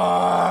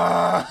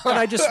 And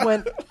I just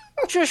went,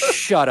 just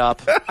shut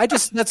up.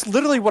 That's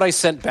literally what I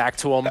sent back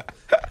to him.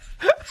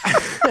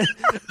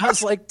 I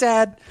was like,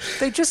 Dad,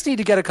 they just need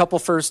to get a couple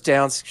first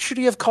downs. Should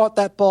he have caught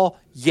that ball?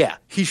 Yeah,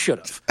 he should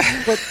have.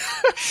 But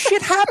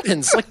shit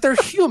happens. Like, they're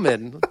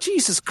human.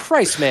 Jesus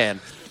Christ,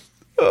 man.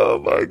 Oh,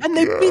 my God. And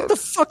they beat the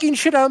fucking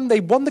shit out of them. They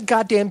won the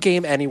goddamn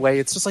game anyway.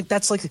 It's just like,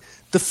 that's like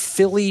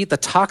the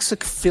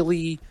toxic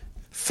Philly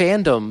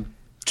fandom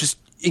just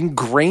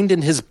ingrained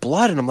in his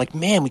blood. And I'm like,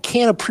 man, we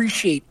can't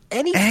appreciate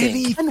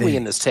anything, can we,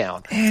 in this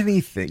town?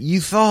 Anything. You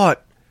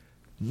thought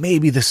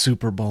maybe the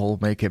Super Bowl will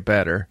make it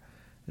better.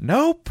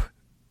 Nope.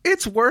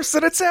 It's worse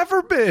than it's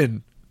ever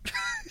been.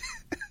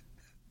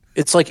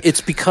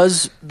 It's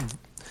because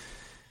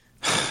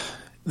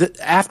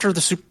after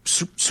the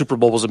Super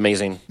Bowl was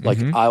amazing.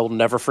 Like, I'll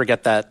never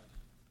forget that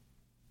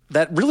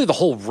really the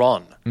whole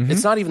run. Mm-hmm.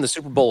 It's not even the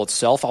Super Bowl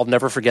itself. I'll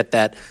never forget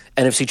that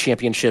NFC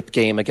Championship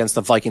game against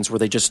the Vikings where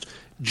they just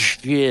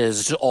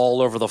jizzed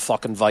all over the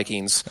fucking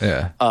Vikings.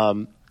 Yeah.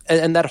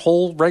 And that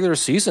whole regular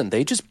season,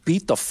 they just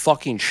beat the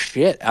fucking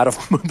shit out of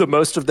the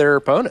most of their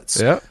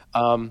opponents. Yeah.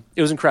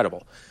 It was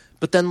incredible.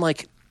 But then,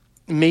 like,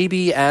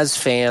 maybe as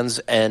fans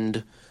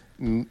and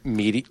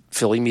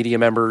Philly media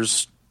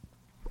members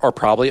are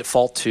probably at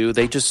fault too.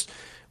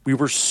 We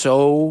were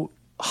so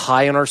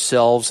high on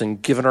ourselves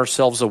and giving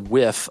ourselves a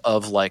whiff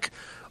of, like,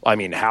 I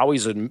mean,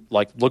 Howie's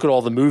look at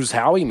all the moves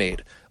Howie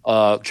made.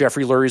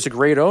 Jeffrey Lurie's a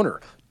great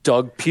owner.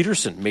 Doug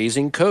Peterson,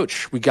 amazing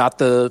coach. We got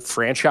the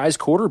franchise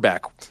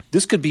quarterback.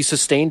 This could be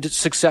sustained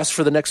success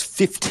for the next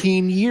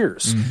 15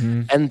 years.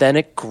 Mm-hmm. And then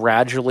it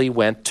gradually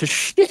went to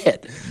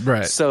shit.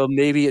 Right. So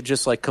maybe it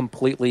just like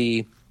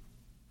completely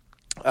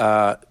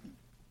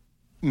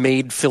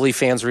made Philly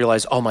fans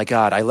realize, oh my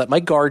God, I let my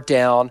guard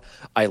down.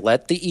 I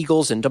let the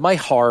Eagles into my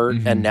heart.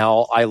 Mm-hmm. And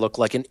now I look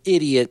like an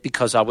idiot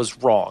because I was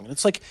wrong.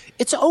 It's like,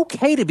 it's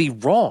okay to be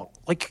wrong.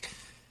 Like,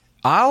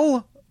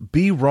 I'll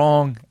be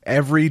wrong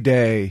every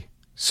day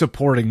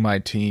supporting my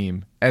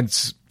team and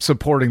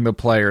supporting the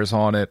players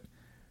on it,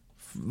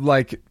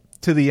 like,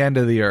 to the end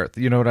of the earth.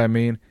 You know what I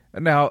mean?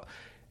 Now,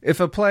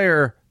 if a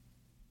player,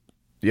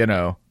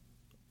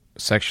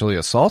 sexually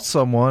assaults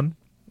someone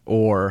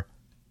or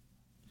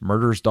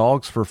murders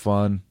dogs for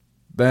fun,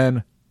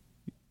 then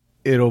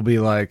it'll be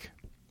like,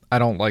 I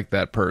don't like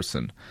that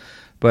person.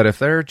 But if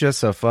they're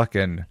just a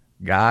fucking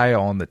guy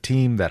on the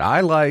team that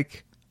I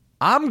like,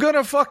 I'm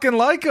gonna fucking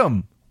like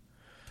them.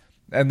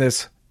 And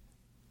this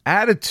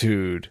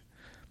attitude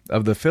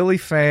of the Philly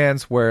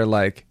fans where,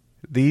 like,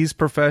 these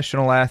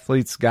professional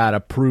athletes gotta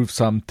prove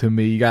something to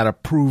me. You gotta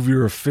prove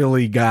you're a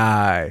Philly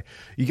guy.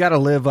 You gotta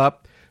live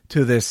up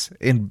to this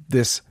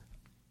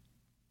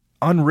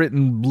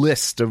unwritten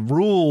list of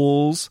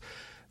rules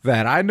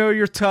that I know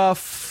you're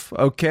tough,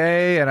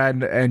 okay,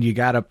 and you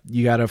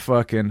gotta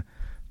fucking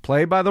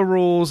play by the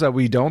rules that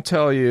we don't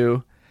tell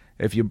you.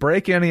 If you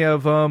break any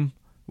of them,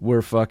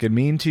 we're fucking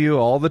mean to you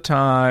all the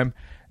time.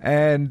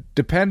 And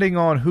depending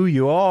on who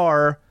you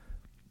are,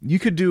 you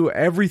could do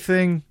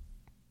everything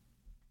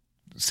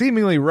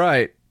seemingly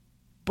right,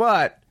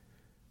 but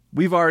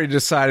we've already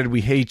decided we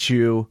hate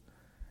you,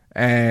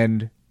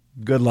 and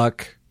good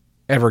luck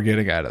ever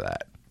getting out of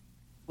that.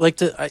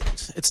 Like,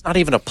 it's not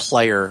even a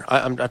player.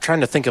 I'm trying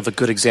to think of a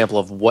good example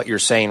of what you're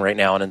saying right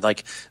now. And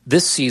like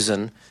this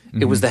season,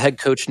 it was the head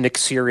coach, Nick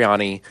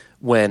Sirianni,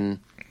 when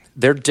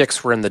their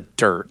dicks were in the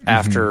dirt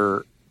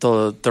after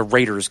the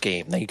Raiders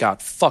game. They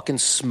got fucking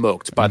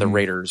smoked by the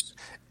Raiders.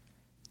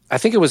 I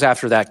think it was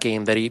after that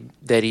game that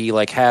he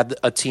like had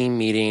a team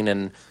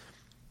meeting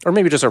or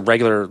maybe just a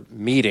regular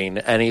meeting,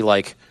 and he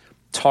like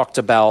talked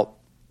about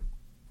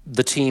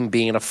the team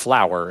being a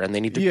flower and they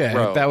need to grow.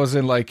 Yeah, that was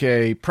in like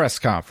a press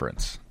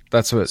conference.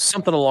 That's what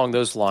something along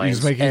those lines.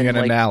 He's making an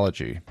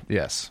analogy.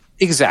 Yes.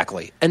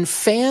 Exactly. And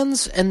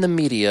fans and the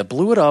media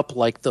blew it up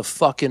like the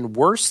fucking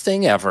worst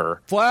thing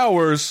ever.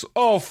 Flowers?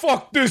 Oh,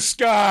 fuck this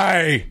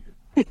guy.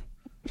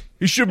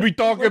 He should be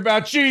talking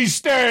about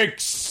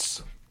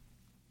cheesesteaks.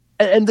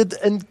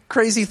 And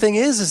crazy thing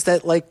is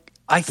that, like,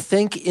 I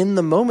think in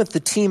the moment the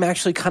team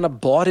actually kind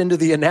of bought into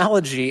the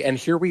analogy, and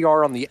here we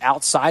are on the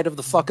outside of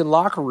the fucking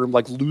locker room,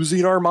 like,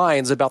 losing our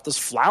minds about this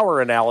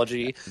flower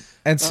analogy.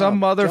 And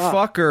some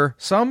motherfucker,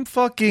 some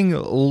fucking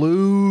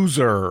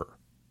loser,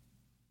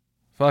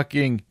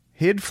 fucking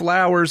hid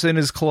flowers in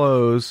his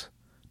clothes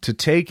to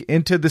take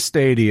into the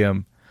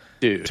stadium,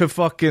 dude, to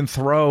fucking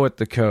throw at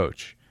the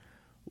coach.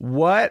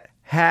 What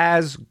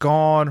has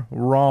gone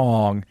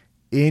wrong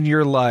in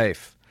your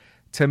life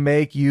to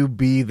make you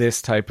be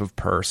this type of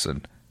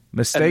person?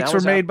 Mistakes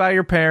were made by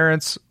your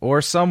parents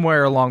or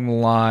somewhere along the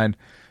line.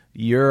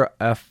 You're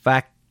a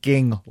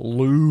fucking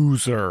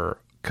loser.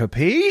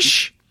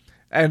 Capiche?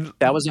 And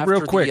that was after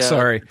real quick, the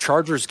sorry.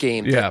 Chargers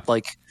game. Yeah. That,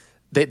 like,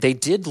 they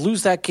did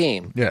lose that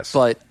game. Yes.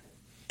 But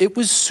it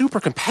was super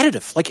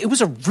competitive. Like, it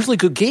was a really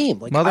good game.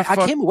 Like,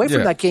 I came away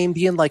from that game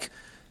being like,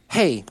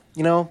 hey,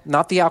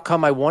 not the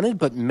outcome I wanted,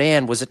 but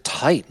man, was it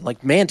tight.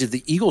 Like, man, did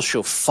the Eagles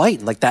show fight,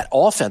 and like that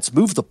offense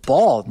moved the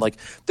ball. And like,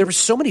 there were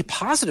so many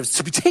positives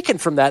to be taken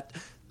from that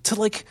to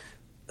like,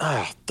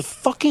 the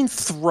fucking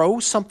throw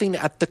something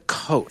at the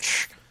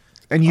coach.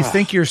 And you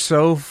think you're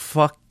so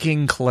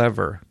fucking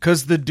clever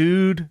because the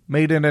dude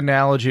made an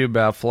analogy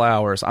about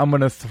flowers. I'm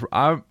gonna, he's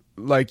I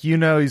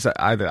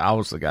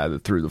was the guy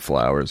that threw the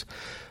flowers.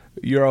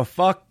 You're a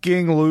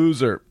fucking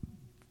loser.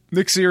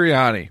 Nick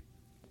Sirianni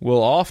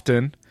will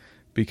often,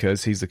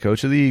 because he's the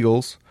coach of the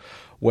Eagles,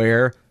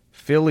 wear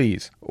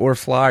Phillies or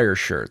Flyers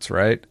shirts.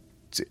 Right,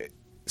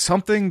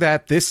 something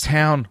that this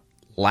town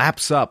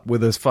laps up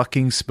with a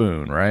fucking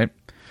spoon. Right.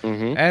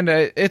 Mm-hmm. And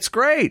it's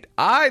great.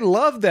 I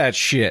love that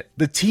shit.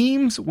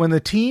 When the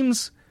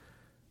teams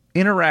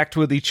interact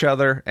with each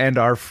other and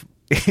are,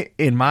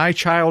 in my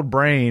child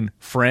brain,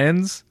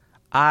 friends,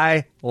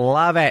 I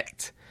love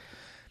it.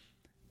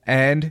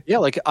 And yeah,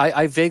 like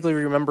I vaguely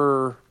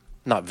remember,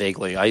 not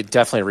vaguely, I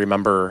definitely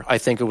remember, I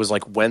think it was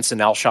like Wentz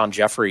and Alshon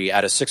Jeffrey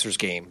at a Sixers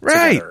game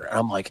together. And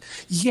I'm like,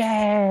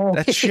 yeah.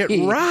 That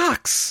shit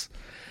rocks.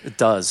 It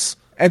does.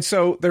 And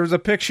so there was a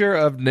picture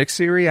of Nick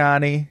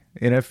Sirianni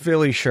in a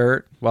Philly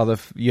shirt while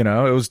it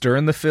was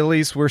during the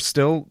Phillies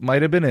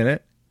might have been in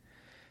it.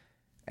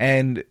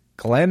 And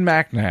Glenn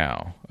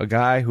McNow, a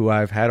guy who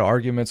I've had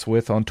arguments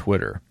with on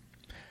Twitter,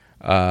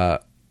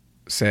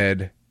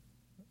 said,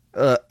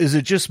 is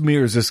it just me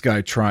or is this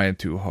guy trying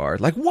too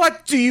hard? Like,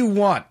 what do you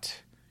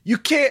want? You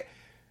can't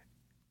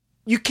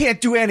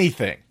do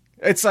anything.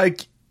 It's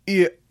like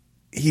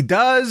he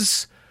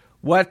does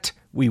what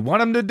we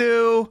want him to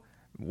do.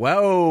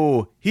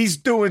 Whoa, he's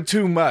doing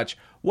too much.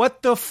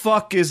 What the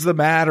fuck is the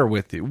matter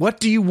with you? What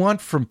do you want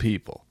from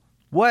people?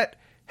 What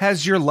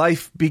has your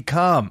life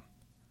become?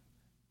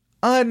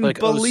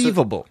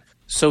 Unbelievable.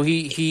 So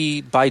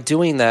he by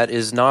doing that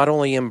is not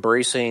only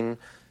embracing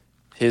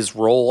his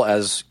role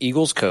as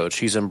Eagles coach,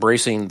 he's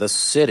embracing the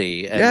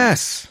city. And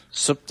yes.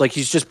 So, like,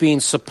 he's just being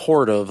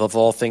supportive of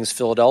all things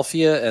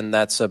Philadelphia, and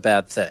that's a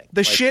bad thing.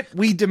 The shit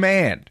we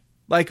demand.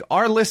 Like,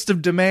 our list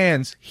of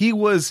demands, he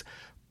was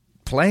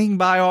playing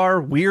by our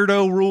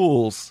weirdo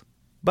rules,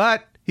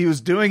 but he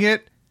was doing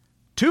it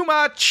too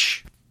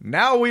much.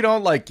 Now we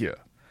don't like you.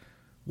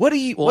 What do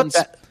you?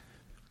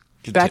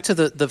 Back to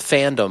the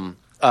fandom.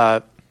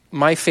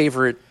 My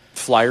favorite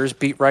Flyers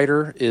beat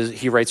writer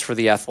he writes for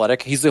The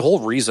Athletic. He's the whole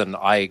reason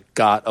I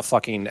got a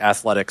fucking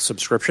Athletic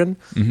subscription,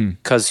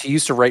 because he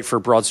used to write for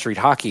Broad Street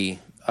Hockey,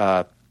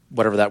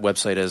 whatever that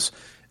website is,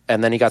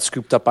 and then he got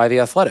scooped up by The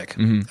Athletic.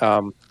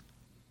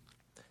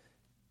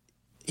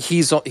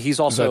 He's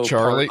also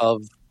Charlie?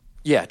 part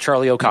of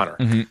Charlie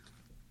O'Connor.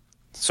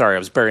 Sorry, I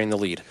was burying the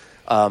lead.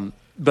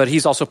 But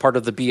he's also part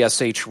of the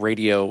BSH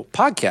Radio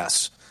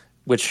podcast,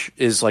 which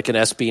is like an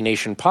SB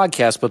Nation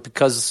podcast. But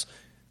because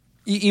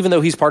even though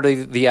he's part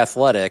of The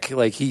Athletic,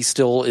 like, he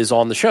still is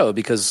on the show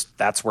because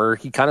that's where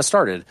he kind of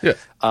started. Yeah.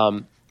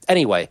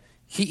 Anyway,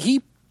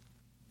 he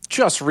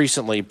just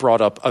recently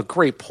brought up a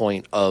great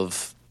point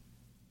of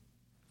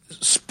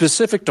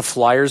specific to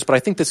Flyers, but I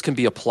think this can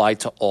be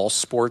applied to all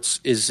sports,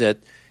 is that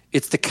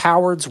it's the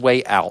coward's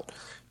way out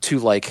to,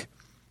 like,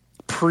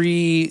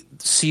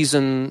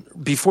 pre-season,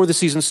 before the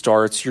season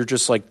starts, you're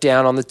just like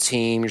down on the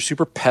team, you're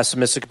super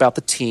pessimistic about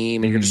the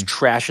team, and you're just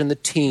trashing the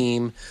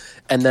team.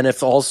 And then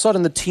if all of a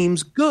sudden the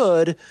team's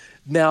good,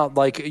 now,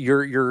 like,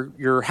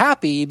 you're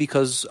happy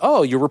because,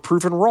 you were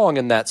proven wrong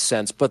in that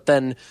sense. But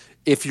then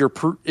if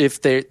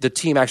the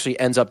team actually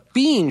ends up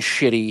being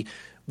shitty,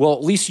 well,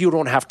 at least you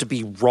don't have to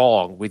be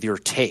wrong with your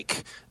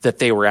take that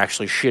they were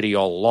actually shitty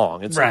all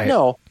along. It's like,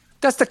 no,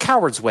 that's the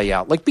coward's way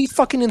out. Like, be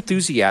fucking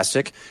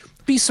enthusiastic,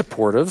 be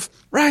supportive.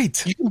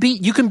 Right.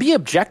 You can be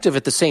objective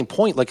at the same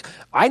point. Like,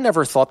 I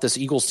never thought this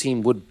Eagles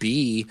team would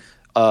be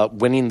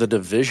winning the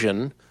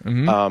division.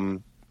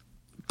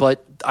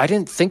 But I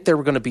didn't think they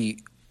were going to be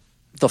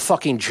the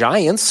fucking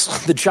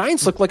Giants. The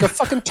Giants look like a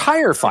fucking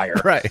tire fire.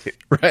 Right.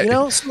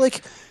 So,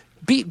 like,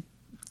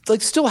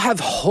 still have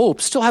hope,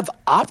 still have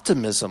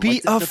optimism.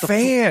 Be a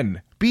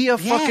fan. Be a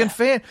fucking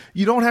fan.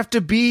 You don't have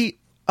to be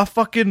a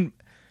fucking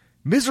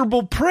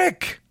miserable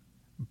prick.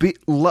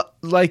 What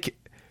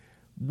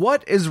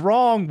is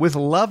wrong with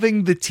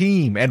loving the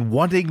team and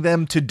wanting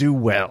them to do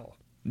well?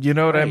 You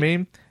know what I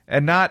mean?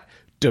 And not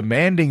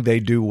demanding they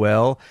do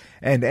well.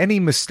 And any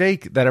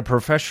mistake that a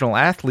professional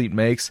athlete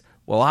makes,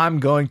 well, I'm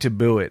going to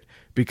boo it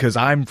because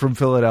I'm from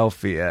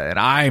Philadelphia and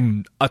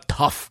I'm a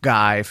tough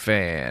guy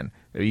fan.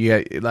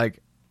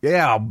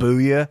 I'll boo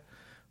you.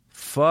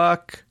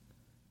 Fuck.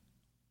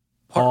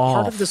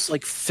 Part of this,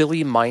 like,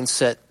 Philly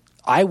mindset.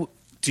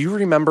 Do you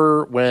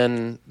remember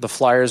when the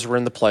Flyers were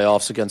in the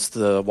playoffs against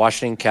the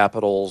Washington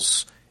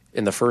Capitals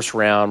in the first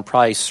round,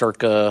 probably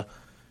circa,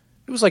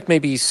 it was like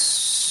maybe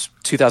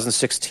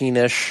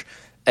 2016-ish,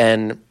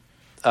 and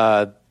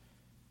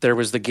there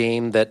was the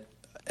game that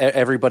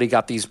everybody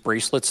got these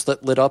bracelets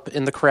that lit up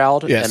in the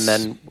crowd, and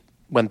then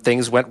when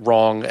things went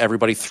wrong,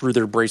 everybody threw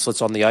their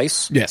bracelets on the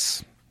ice?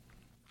 Yes.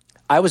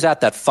 I was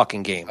at that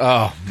fucking game.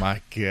 Oh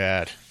my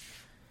God.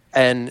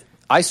 And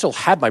I still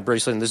had my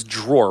bracelet in this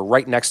drawer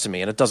right next to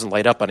me, and it doesn't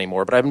light up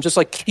anymore, but I'm just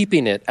like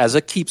keeping it as a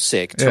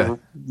keepsake to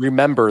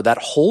remember that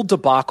whole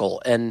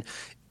debacle. And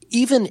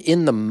even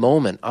in the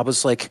moment, I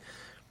was like,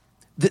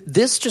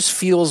 this just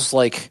feels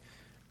like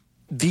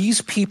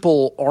these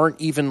people aren't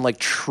even like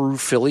true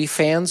Philly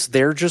fans.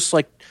 They're just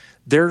like,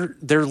 they're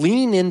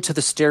leaning into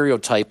the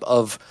stereotype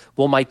of,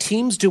 well, my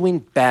team's doing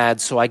bad,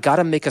 so I got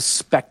to make a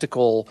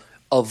spectacle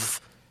of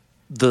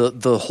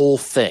the whole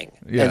thing.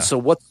 Yeah. And so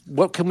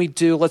what can we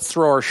do? Let's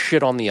throw our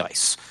shit on the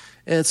ice.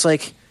 And it's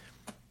like,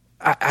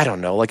 I don't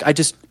know. Like, I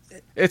just,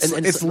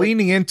 it's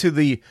leaning into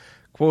the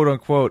quote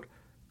unquote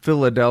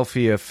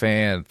Philadelphia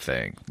fan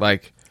thing.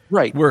 Like,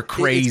 right. We're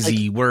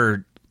crazy. Like,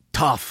 we're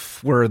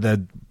tough. We're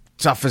the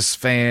toughest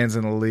fans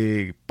in the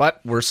league, but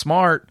we're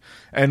smart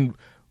and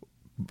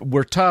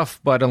we're tough.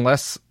 But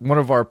unless one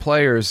of our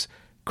players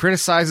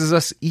criticizes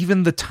us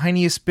even the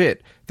tiniest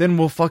bit, then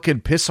we'll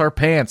fucking piss our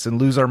pants and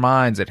lose our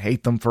minds and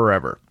hate them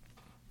forever.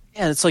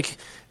 Yeah, it's like,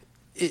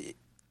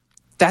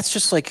 that's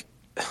just like,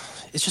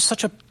 it's just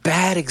such a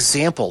bad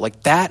example.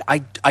 Like that,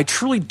 I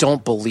truly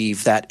don't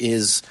believe that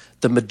is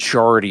the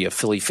majority of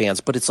Philly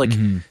fans, but it's like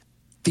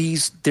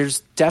there's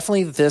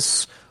definitely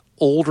this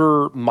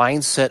older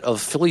mindset of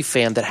Philly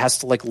fan that has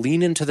to like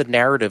lean into the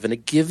narrative, and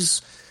it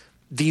gives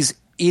these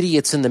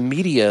idiots in the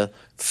media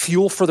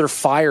fuel for their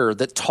fire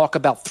that talk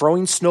about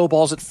throwing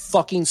snowballs at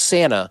fucking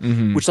Santa,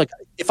 which, like,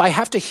 if I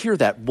have to hear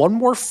that one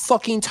more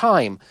fucking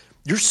time,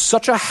 you're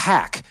such a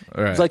hack.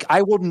 Right. Like,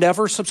 I will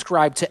never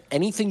subscribe to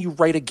anything you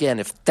write again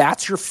if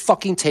that's your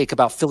fucking take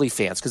about Philly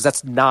fans, because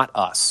that's not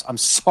us. I'm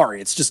sorry,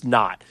 it's just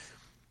not.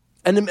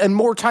 And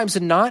more times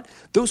than not,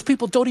 those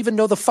people don't even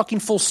know the fucking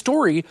full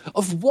story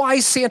of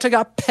why Santa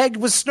got pegged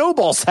with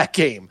snowballs that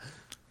game.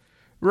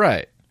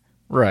 Right.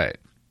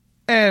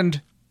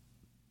 And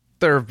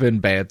there have been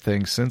bad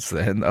things since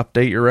then.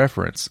 Update your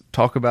reference.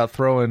 Talk about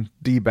throwing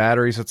D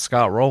batteries at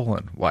Scott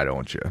Rowland. Why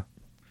don't you?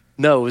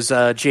 No, it was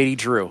J.D.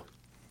 Drew.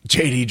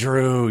 J.D.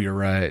 Drew, you're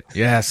right.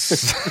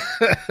 Yes.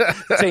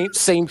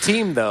 same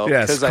team, though.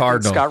 Yes,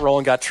 Cardinals. Scott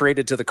Rowland got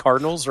traded to the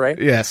Cardinals,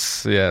 right?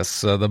 Yes.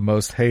 The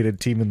most hated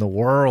team in the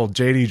world.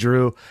 J.D.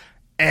 Drew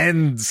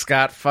and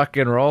Scott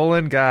fucking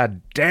Rowland. God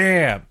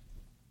damn.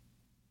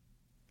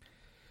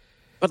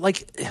 But,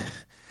 like,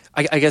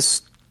 I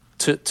guess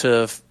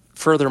to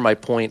further my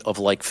point of,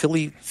 like,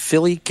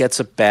 Philly gets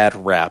a bad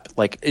rap.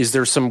 Like, is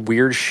there some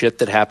weird shit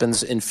that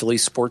happens in Philly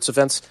sports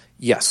events?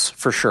 Yes,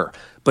 for sure.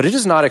 But it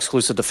is not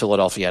exclusive to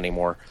Philadelphia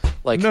anymore.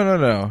 Like,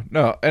 no.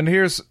 And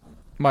here's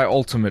my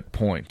ultimate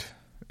point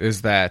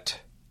is that,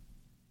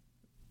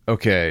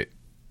 okay,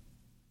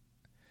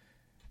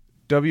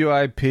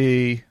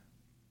 WIP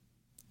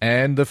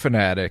and the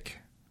Fanatic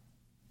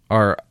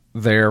are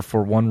there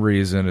for one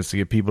reason, is to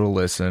get people to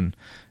listen.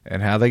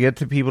 And how they get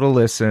to people to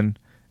listen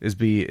is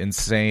be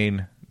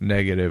insane,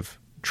 negative,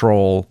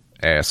 troll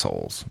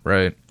assholes,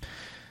 right?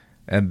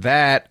 And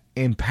that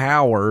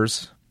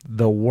empowers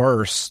the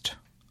worst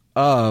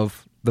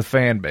of the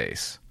fan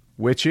base,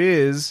 which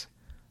is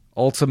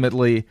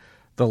ultimately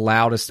the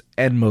loudest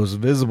and most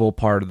visible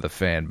part of the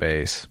fan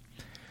base,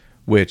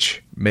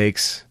 which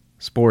makes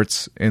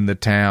sports in the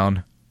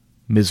town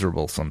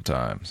miserable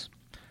sometimes.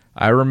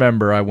 I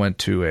remember I went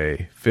to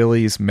a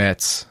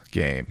Phillies-Mets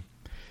game.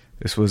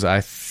 This was,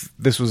 I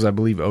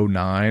believe,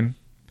 2009,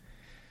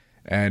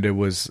 and it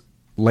was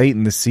late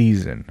in the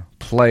season,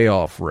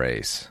 playoff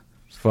race.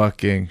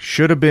 Fucking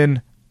should have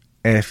been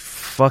a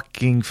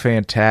fucking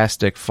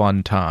fantastic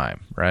fun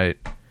time, right?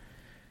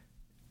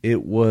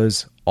 It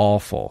was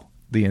awful.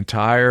 The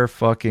entire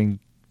fucking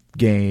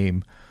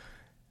game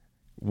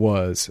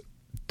was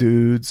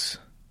dudes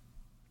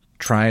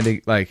trying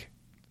to, like,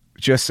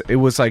 just, it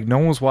was like no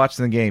one was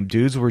watching the game.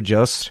 Dudes were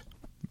just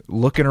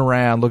looking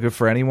around, looking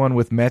for anyone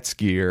with Mets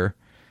gear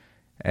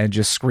and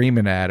just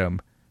screaming at them,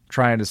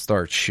 trying to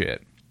start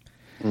shit.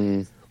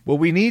 What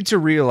we need to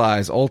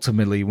realize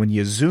ultimately, when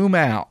you zoom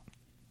out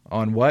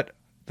on what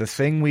the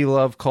thing we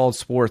love called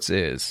sports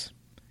is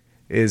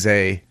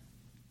a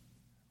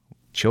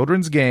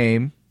children's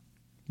game,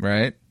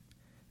 right?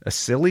 A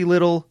silly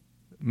little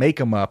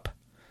make-em-up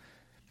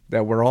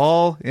that we're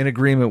all in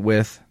agreement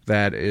with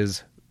that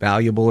is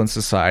valuable in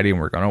society and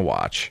we're going to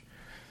watch.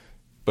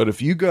 But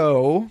if you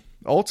go,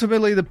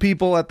 ultimately the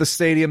people at the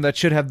stadium that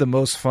should have the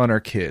most fun are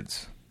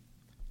kids.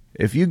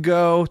 If you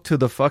go to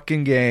the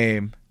fucking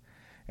game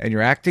and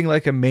you're acting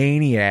like a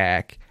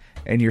maniac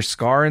and you're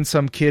scarring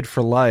some kid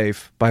for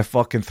life by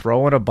fucking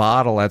throwing a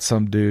bottle at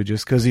some dude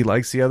just because he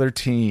likes the other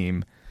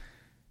team,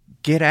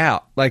 get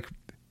out. Like,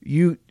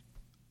 you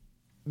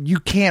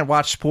can't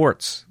watch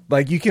sports.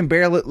 Like, you can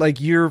barely, like,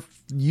 you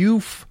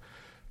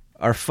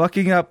are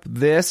fucking up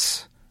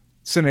this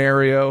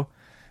scenario,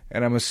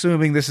 and I'm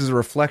assuming this is a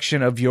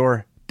reflection of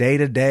your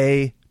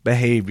day-to-day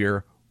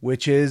behavior,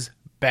 which is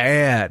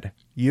bad.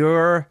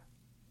 You're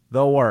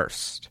the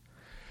worst.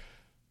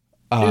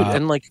 Dude,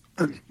 and, like,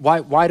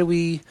 why do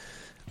we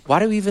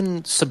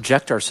even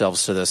subject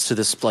ourselves to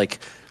this like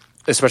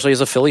especially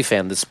as a Philly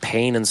fan, this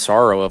pain and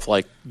sorrow of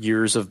like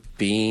years of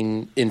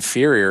being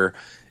inferior.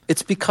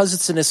 It's because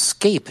it's an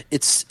escape.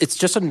 It's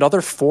just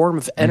another form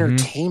of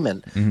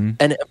entertainment,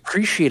 and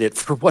appreciate it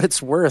for what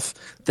it's worth.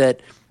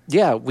 That,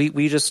 yeah,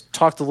 we just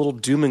talked a little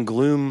doom and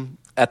gloom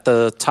at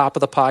the top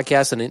of the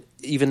podcast and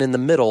even in the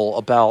middle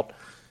about,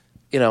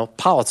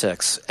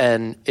 politics,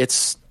 and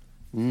it's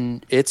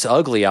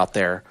ugly out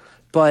there,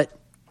 but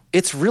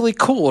it's really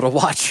cool to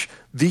watch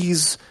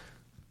these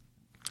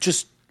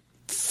just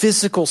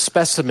physical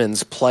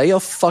specimens play a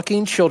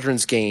fucking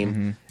children's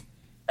game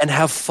and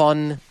have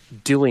fun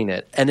doing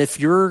it. And if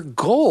your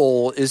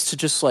goal is to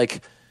just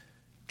like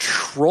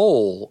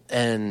troll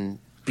and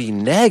be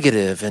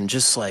negative and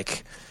just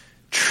like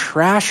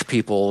trash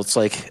people, it's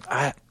like,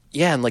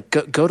 and like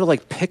go to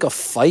like pick a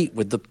fight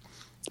with the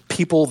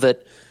people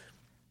that,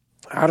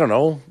 I don't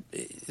know.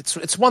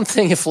 It's one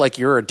thing if like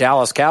you're a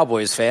Dallas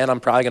Cowboys fan,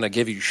 I'm probably going to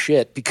give you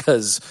shit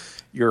because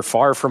you're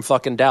far from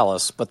fucking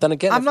Dallas. But then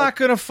again, I'm not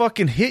going to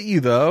fucking hit you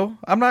though.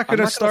 I'm not going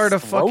to start a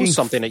fucking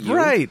something at you.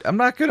 Right. I'm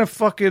not going to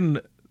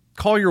fucking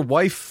call your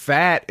wife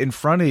fat in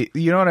front of you.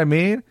 You know what I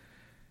mean?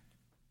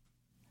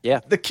 Yeah.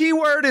 The key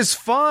word is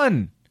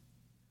fun.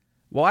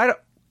 Why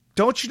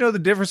don't you know the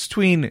difference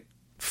between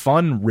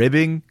fun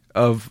ribbing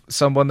of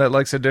someone that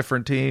likes a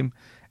different team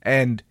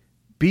and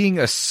being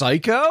a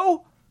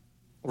psycho?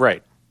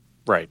 Right.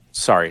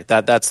 Sorry.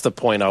 That's the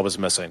point I was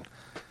missing.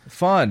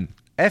 Fun.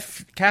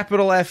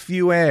 Capital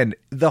F-U-N.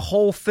 The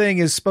whole thing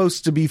is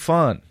supposed to be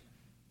fun.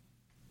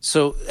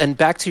 So, and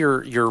back to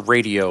your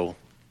radio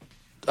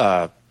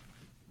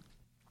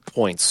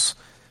points.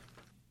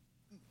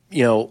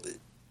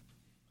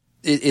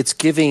 It's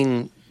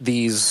giving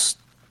these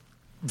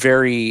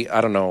very,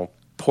 I don't know,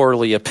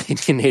 poorly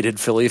opinionated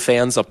Philly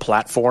fans a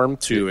platform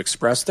to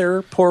express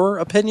their poor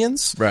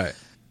opinions. Right.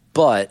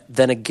 But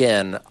then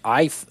again,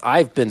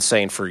 I've been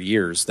saying for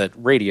years that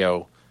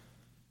radio,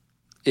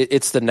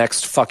 it's the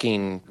next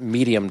fucking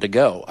medium to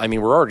go. I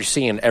mean, we're already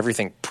seeing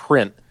everything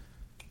print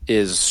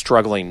is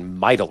struggling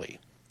mightily.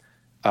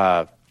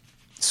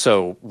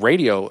 So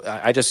radio,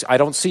 I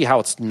don't see how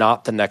it's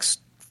not the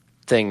next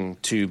thing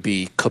to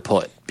be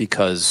kaput,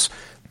 because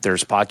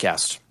there's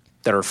podcasts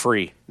that are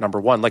free. Number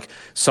one, like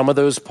some of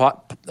those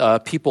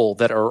people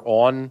that are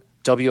on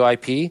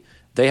WIP,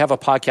 they have a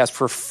podcast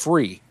for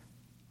free.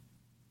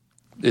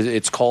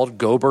 It's called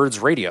Go Birds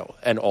Radio,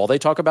 and all they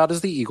talk about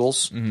is the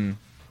Eagles, and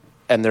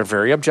they're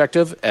very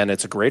objective, and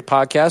it's a great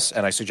podcast,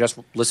 and I suggest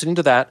listening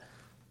to that.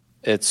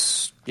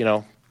 It's,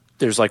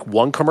 there's like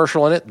one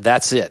commercial in it.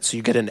 That's it. So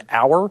you get an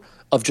hour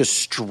of just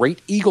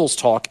straight Eagles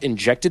talk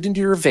injected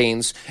into your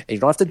veins, and you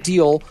don't have to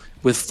deal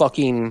with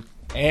fucking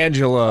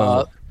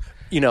Angelo.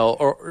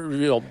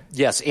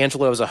 Yes,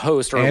 Angelo is a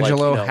host. Or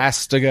Angelo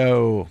has to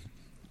go.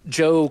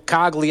 Joe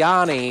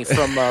Cagliani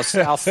from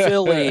South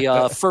Philly,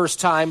 first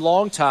time,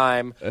 long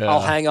time. Yeah. I'll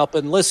hang up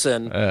and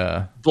listen.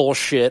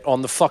 Bullshit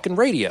on the fucking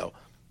radio.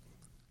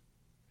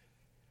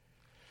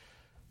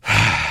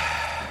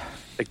 I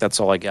think that's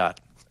all I got.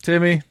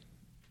 Timmy,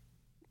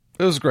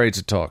 it was great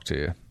to talk to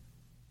you.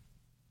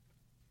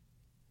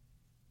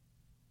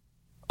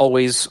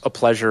 Always a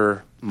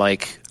pleasure,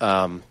 Mike.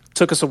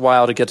 Took us a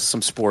while to get to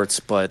some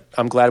sports, but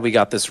I'm glad we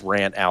got this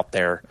rant out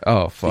there.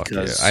 Oh, fuck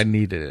yeah. I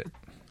needed it.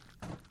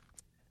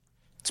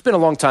 It's been a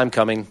long time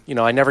coming.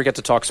 I never get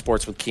to talk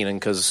sports with Keenan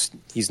because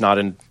he's not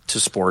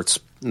into sports,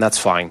 and that's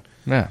fine.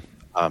 Yeah.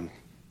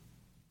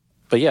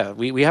 But yeah,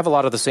 we have a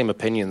lot of the same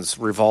opinions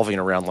revolving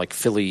around like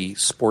Philly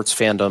sports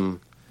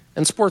fandom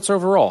and sports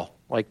overall.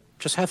 Like,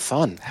 just have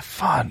fun. Have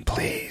fun,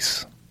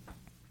 please.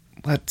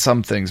 Let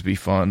some things be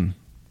fun.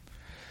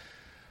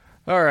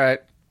 All right.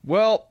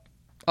 Well,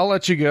 I'll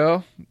let you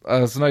go.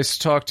 It's nice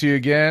to talk to you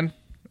again.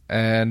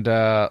 And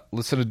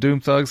listen to Doom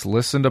Thugs.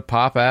 Listen to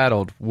Pop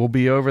Addled. We'll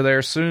be over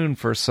there soon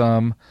for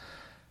some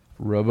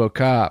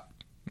RoboCop.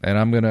 And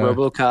I'm going to...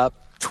 RoboCop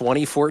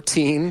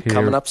 2014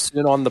 coming up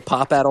soon on the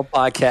Pop Addled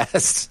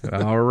podcast.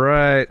 All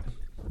right.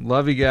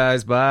 Love you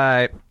guys.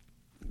 Bye.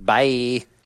 Bye.